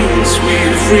dreams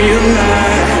we've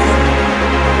realized.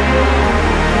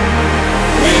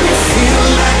 When you feel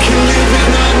like you're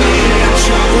living on the edge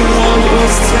of the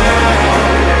world's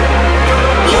time,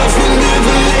 love will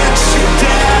never let you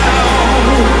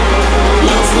down.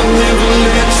 Love will never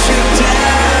let you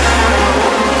down.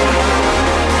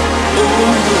 Oh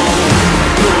no.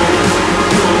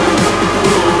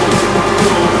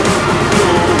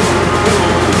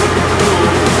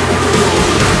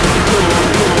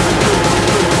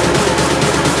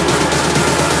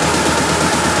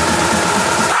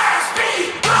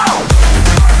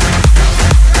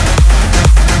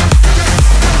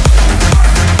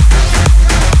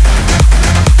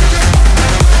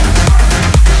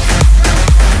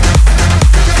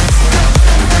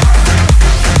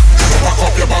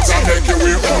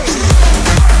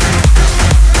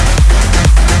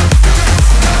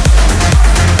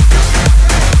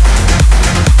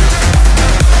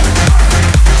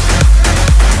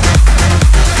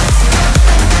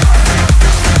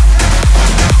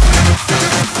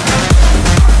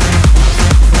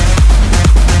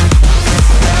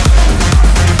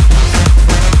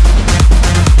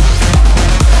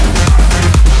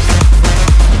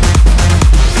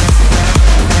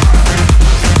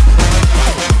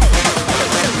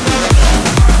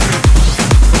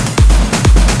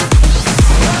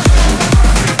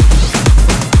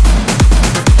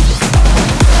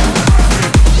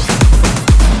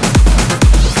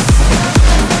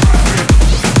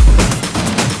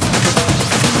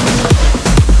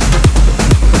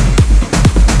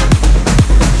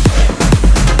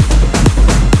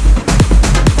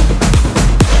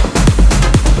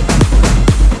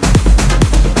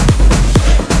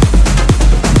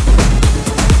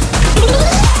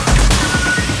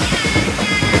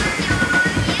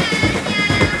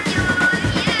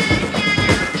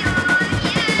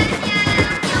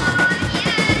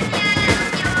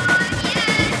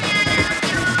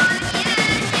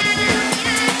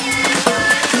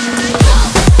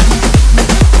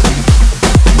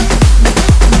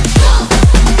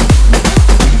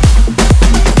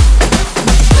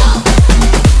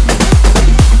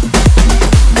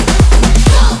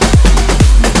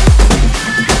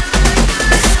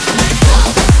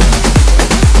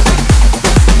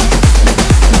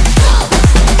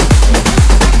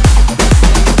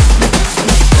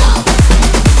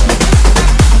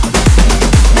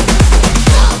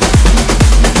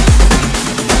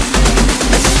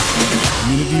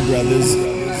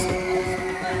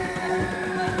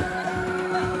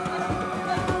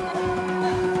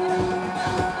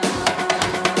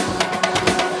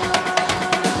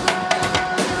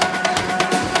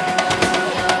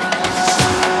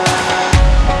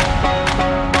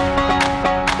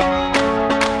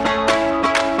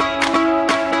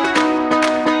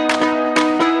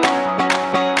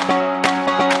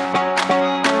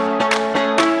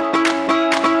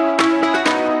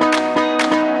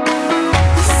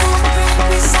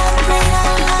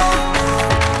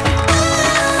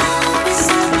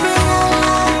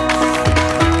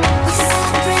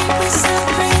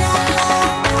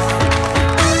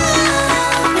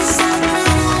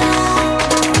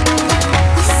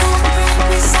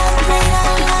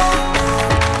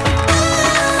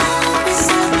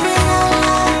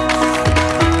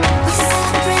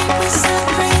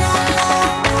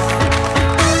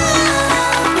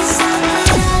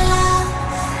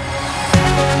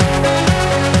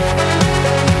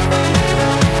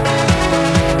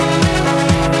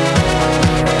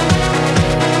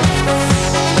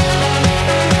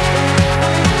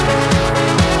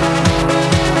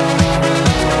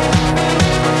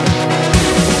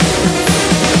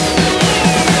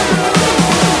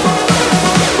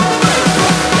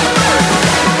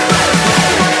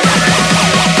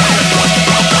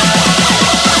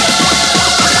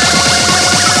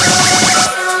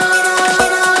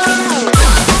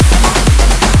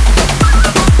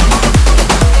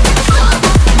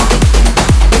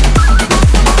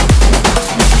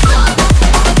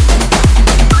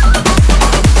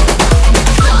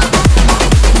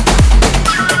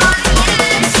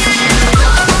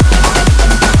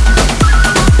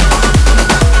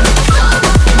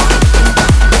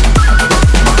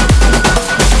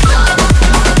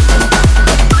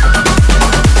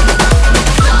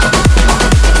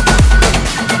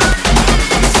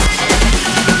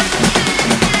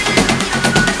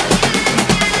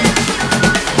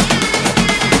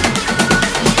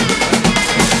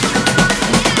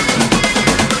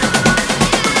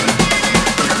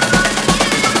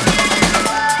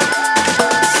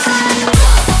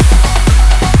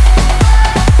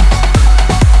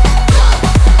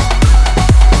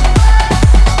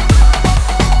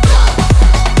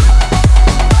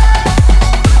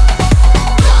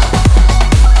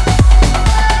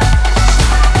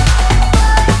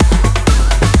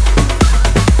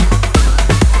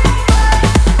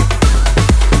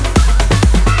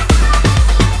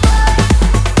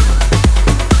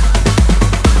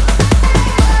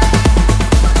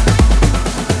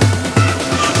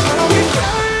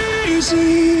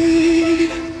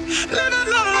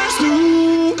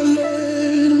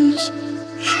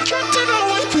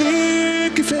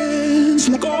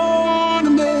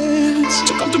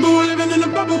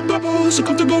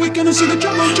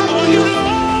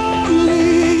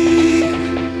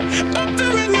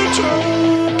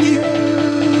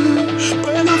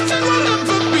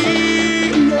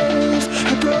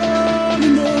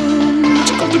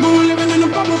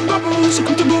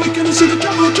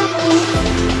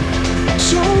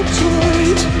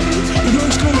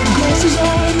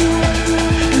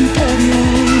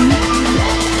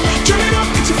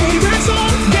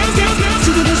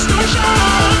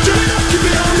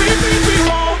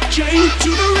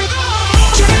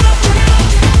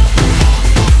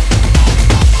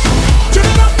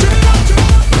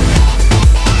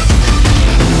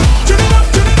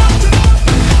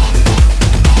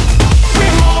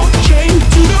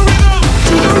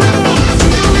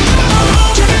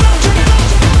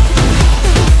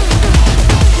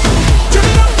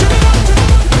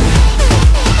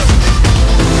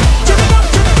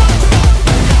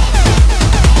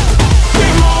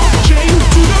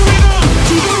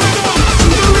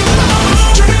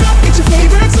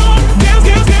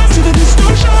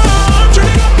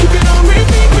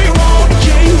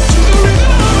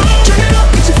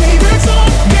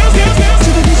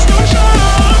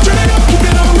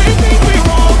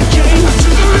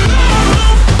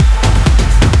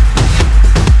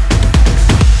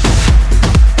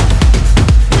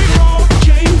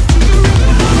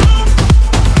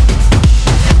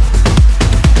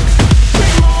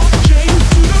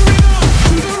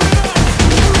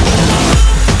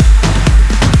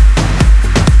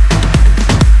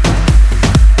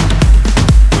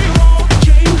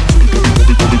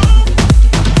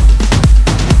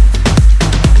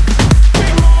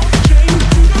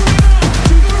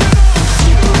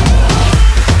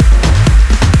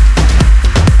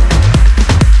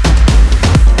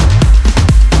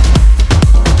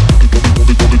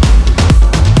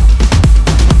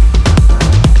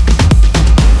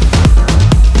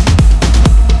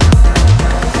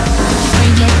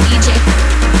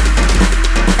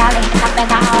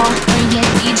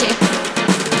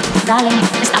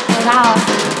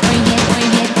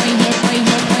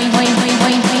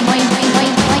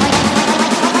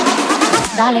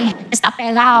 Dale, está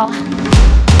pegado.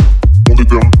 Put it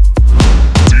down,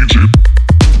 DJ.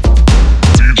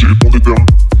 DJ, put it down.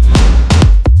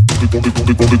 Put it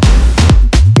down.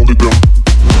 Put it down.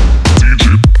 DJ.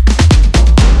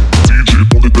 DJ,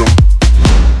 put it down.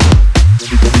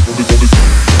 Put it down. Put it down.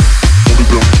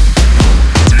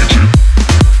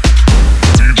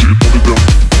 DJ. DJ, put it down.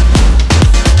 Put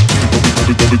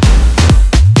it down. Put it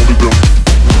down.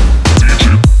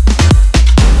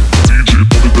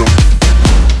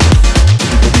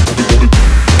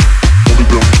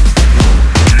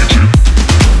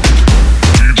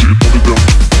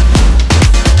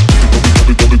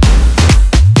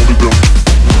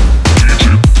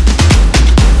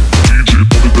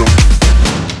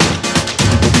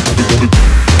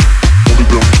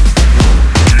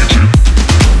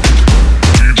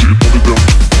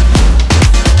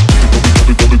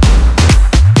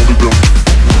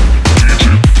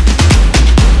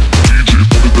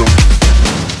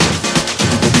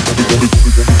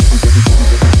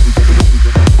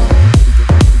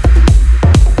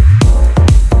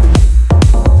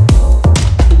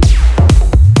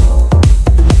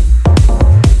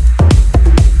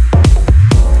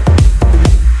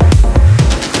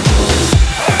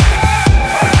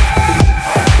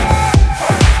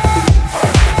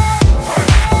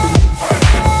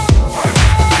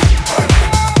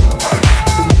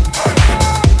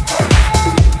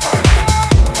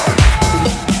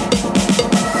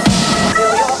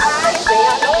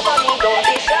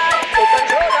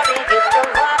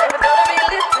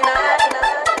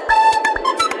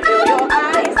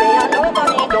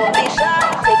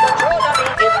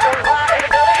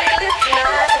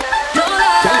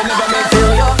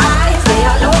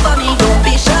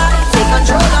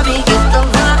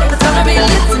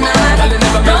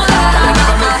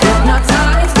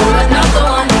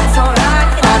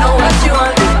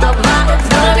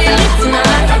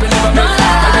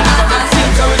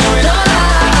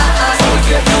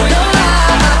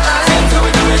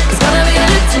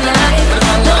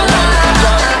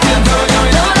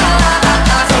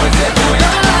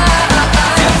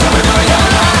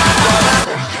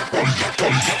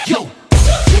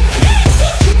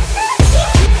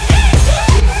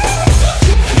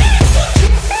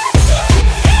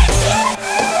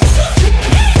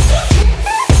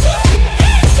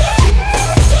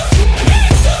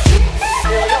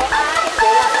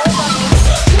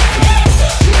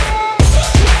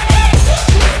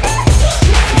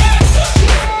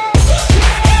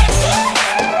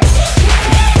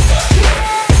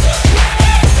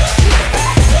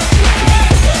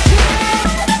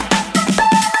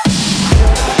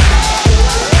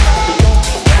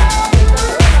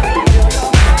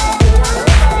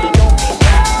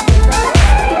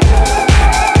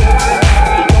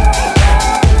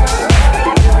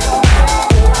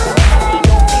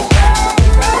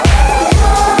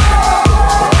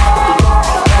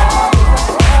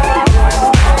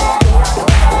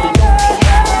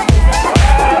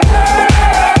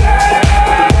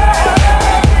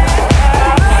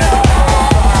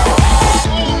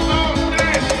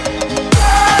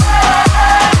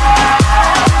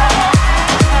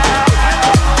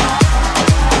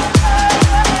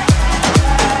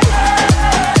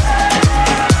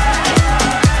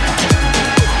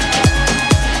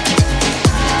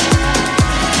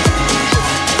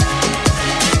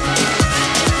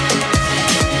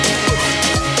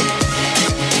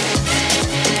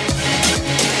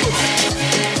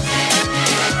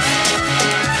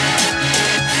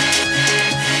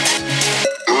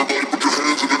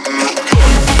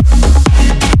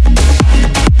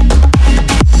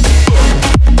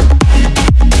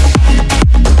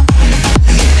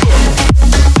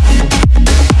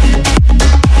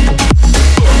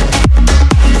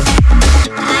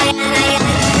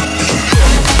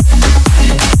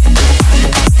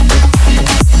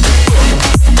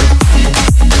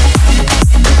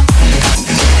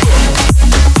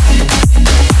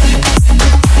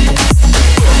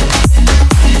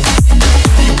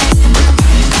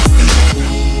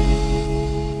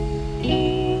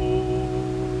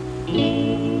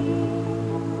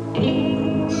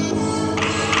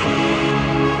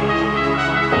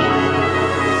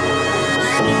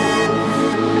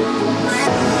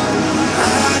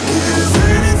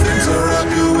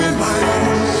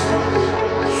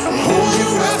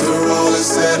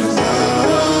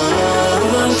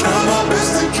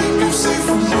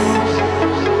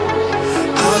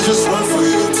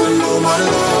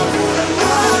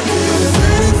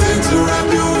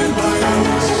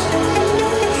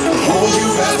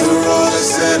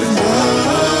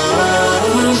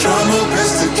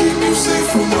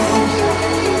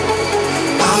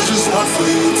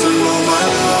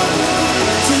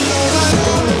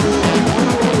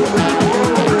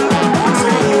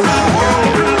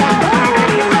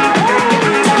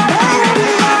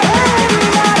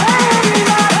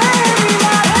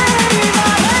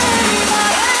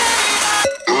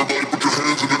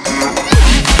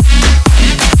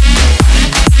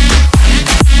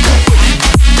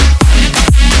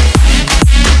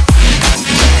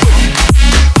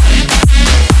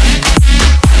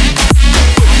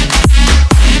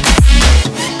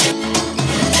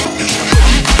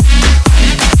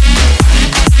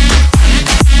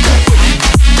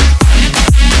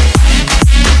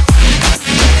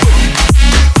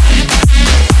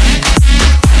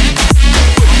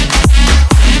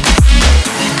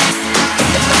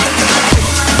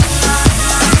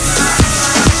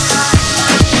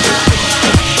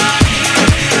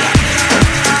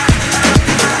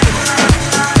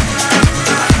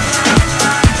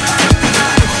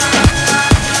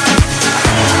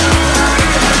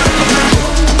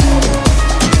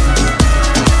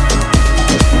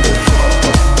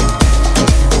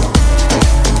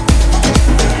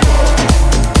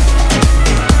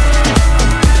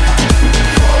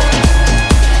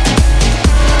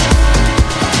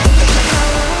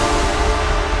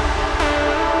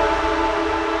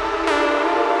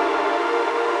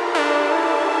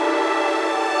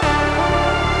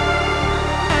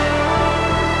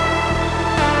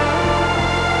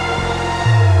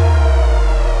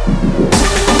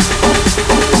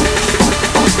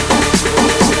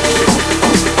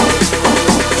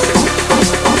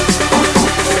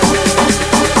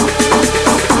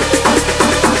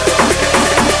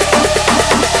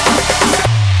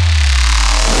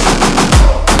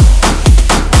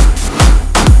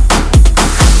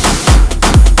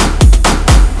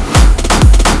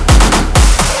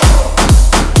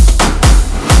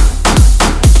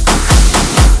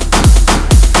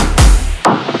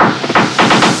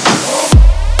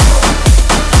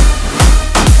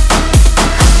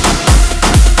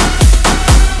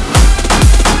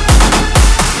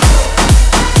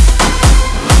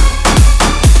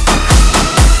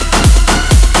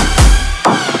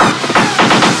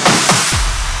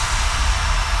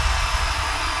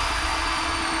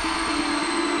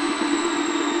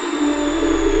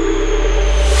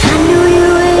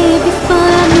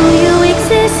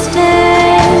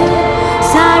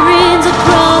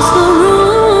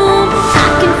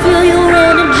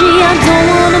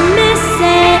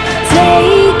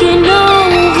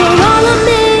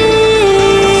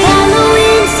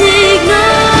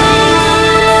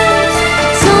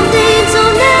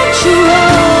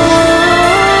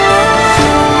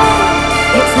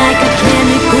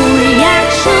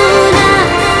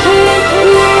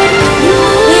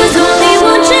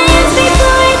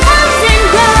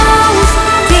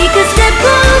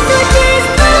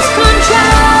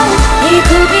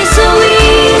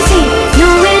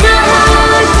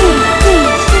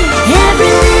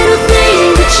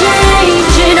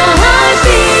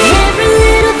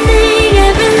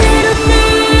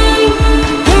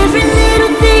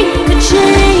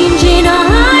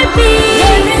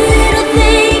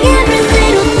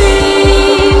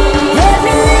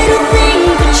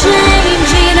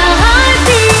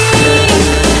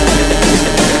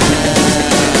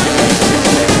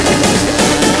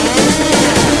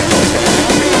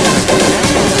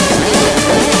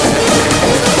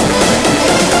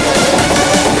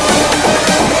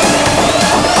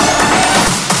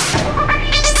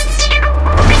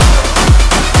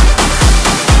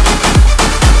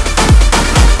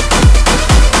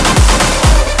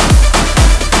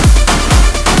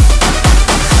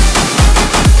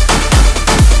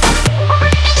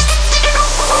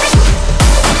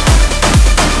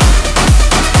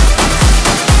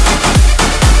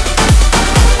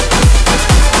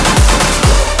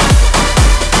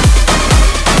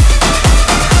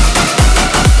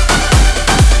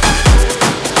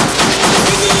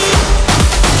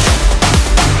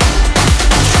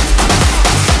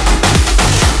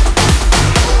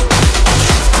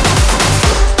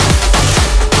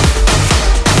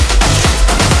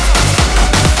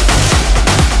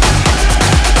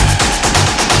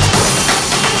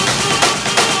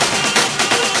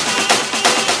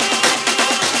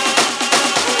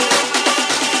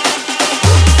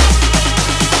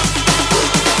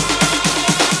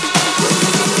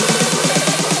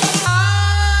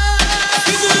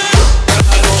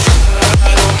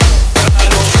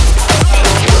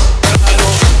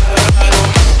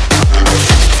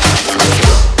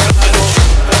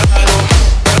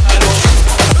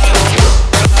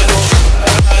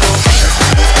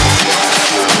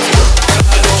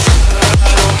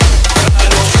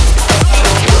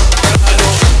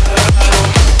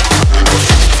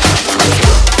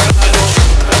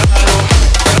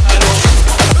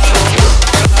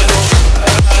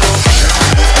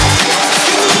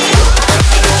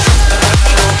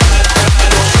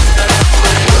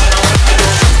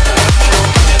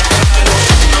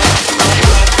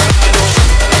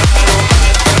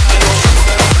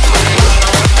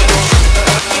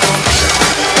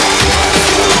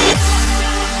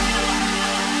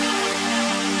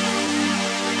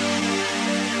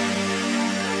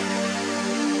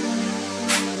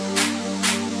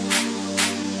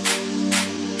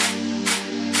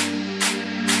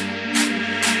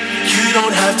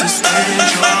 have to spend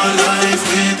your life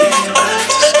with me.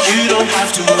 You don't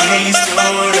have to waste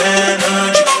your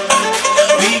energy.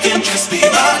 We can just be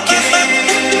rocking.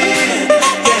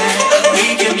 Yeah,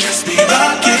 we can just be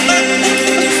rocking.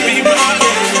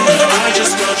 I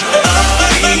just want your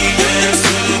body next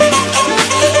to me,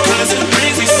 'cause it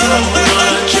brings me so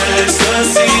much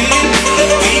ecstasy.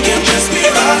 We can just be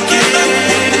rocking.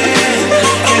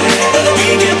 Yeah, we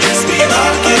can just be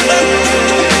rocking.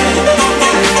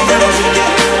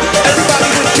 Everybody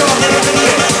put your hands in the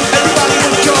air. Everybody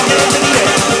put your hands in the air.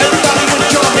 Everybody put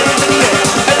your hands in the air.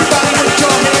 Everybody put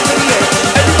your hands in the air.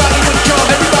 Everybody put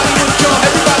your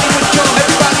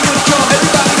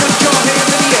hands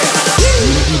in the air.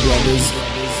 Unity Brothers.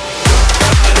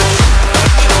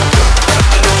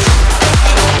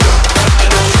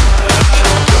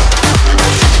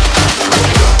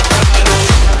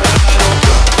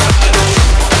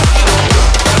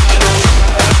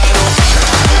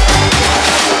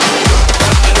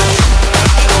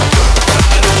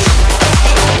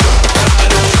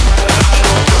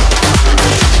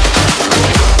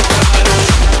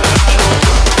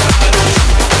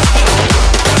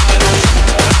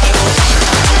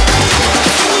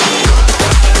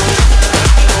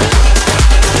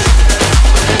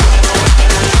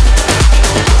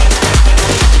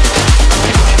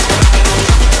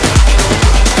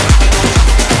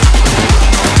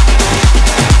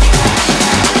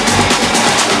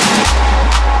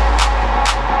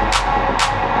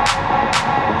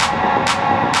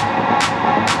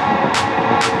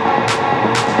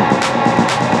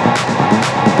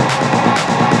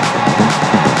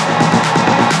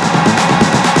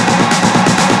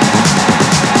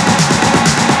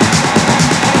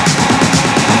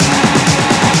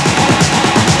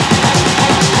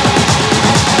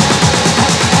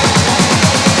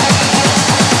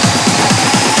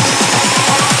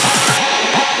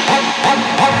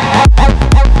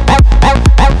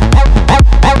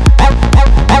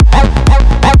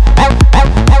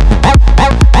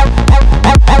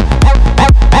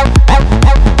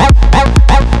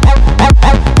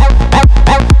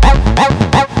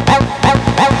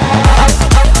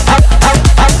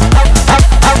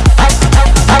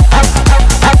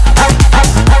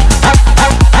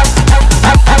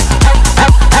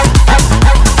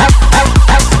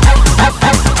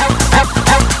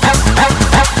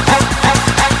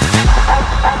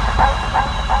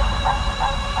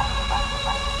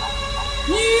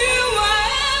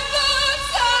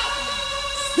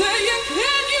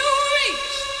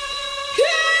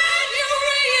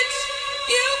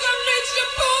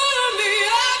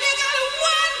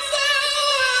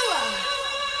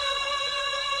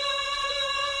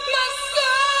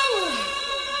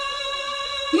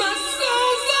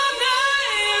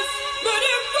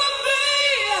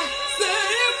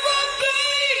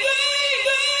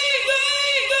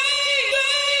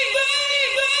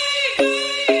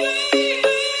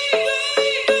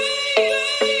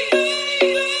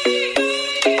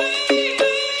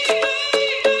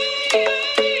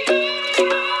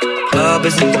 Club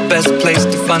isn't the best place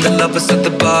to find the lovers, so the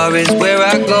bar is where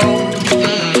I go.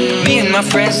 Me and my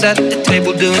friends at the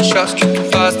table doing shots, tripping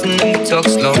fast and then we talk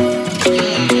slow.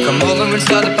 Come over and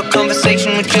start up a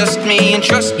conversation with just me, and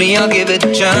trust me, I'll give it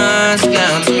a chance.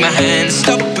 Now take my hand,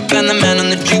 stop it, and the man on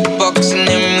the jukebox, and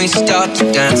then we start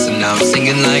to dance. And now I'm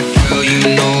singing like, girl, you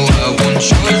know I want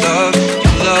your love.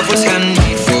 Your love was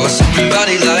handmade for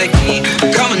somebody like me.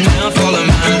 Come on now, follow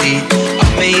my lead. I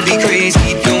may be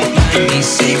crazy, don't mind me.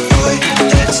 Say, boy,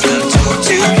 let's not talk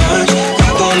too much.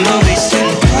 Grab on my waist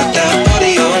and put that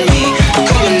body on me.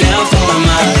 Come on now, follow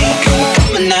my lead.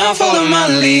 Come on now, follow my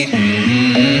lead.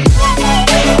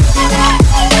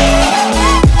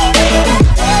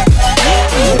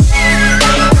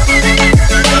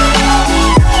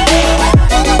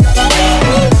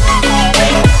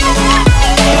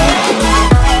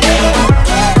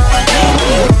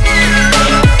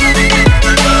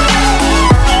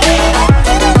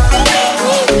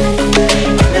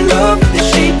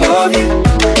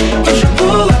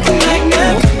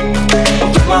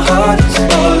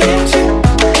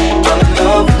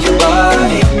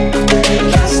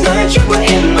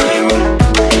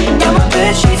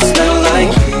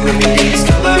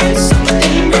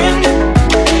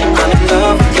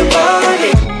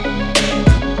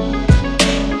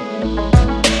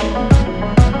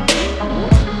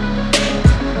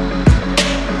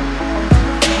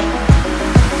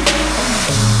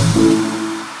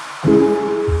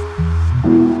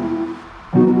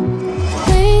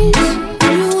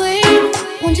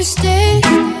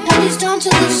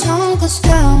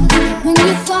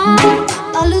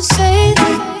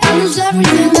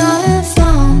 Everything I have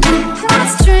found,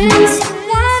 heartstrings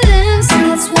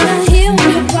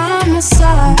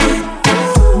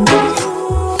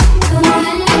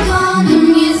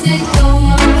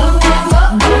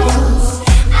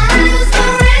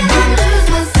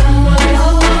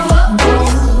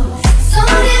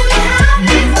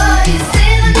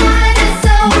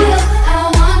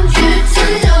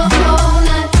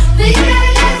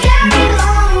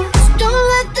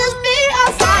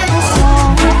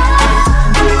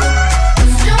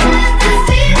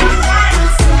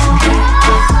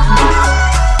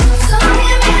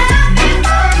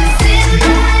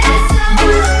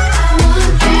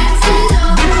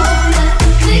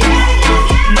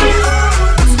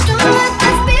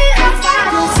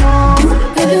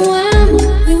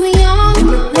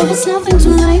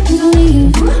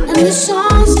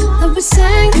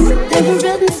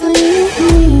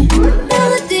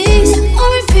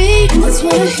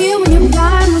here when you're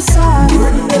by my side. When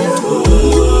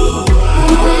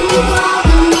you call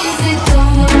the music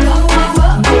going,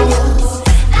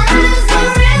 I lose my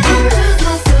rhythm, lose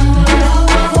my soul.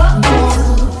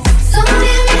 So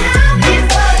give me happy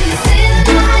before you see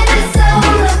the night is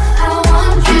over. I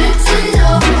want you to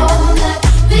know that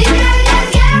we gotta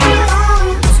carry on.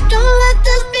 So don't let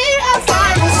this be our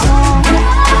final song.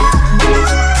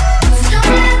 So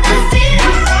don't let this be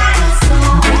our final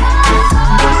song.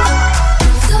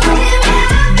 So give me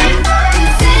happy before you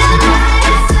see the night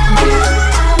is over.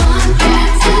 I want you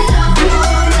to know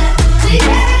that we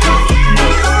gotta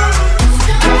carry on.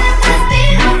 So don't let this be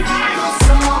our final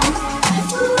song.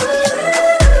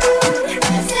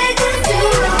 Take us to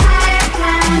a higher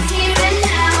ground, here and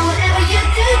now. Whatever you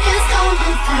do, just don't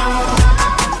look down.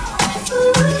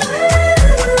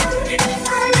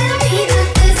 I need that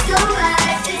it's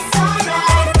alright, it's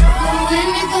alright. But when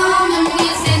you're gone, the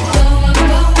music goes.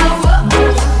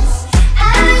 I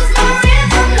lose my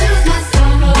rhythm, lose my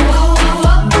soul.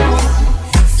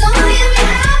 So give me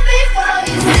happy before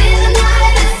you see the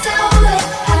night is over.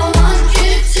 I want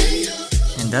you to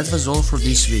know. And that was all for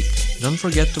this week. Don't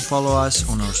forget to follow us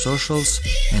on our socials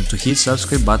and to hit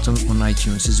subscribe button on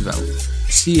iTunes as well.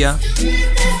 See ya! Let's be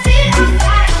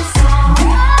a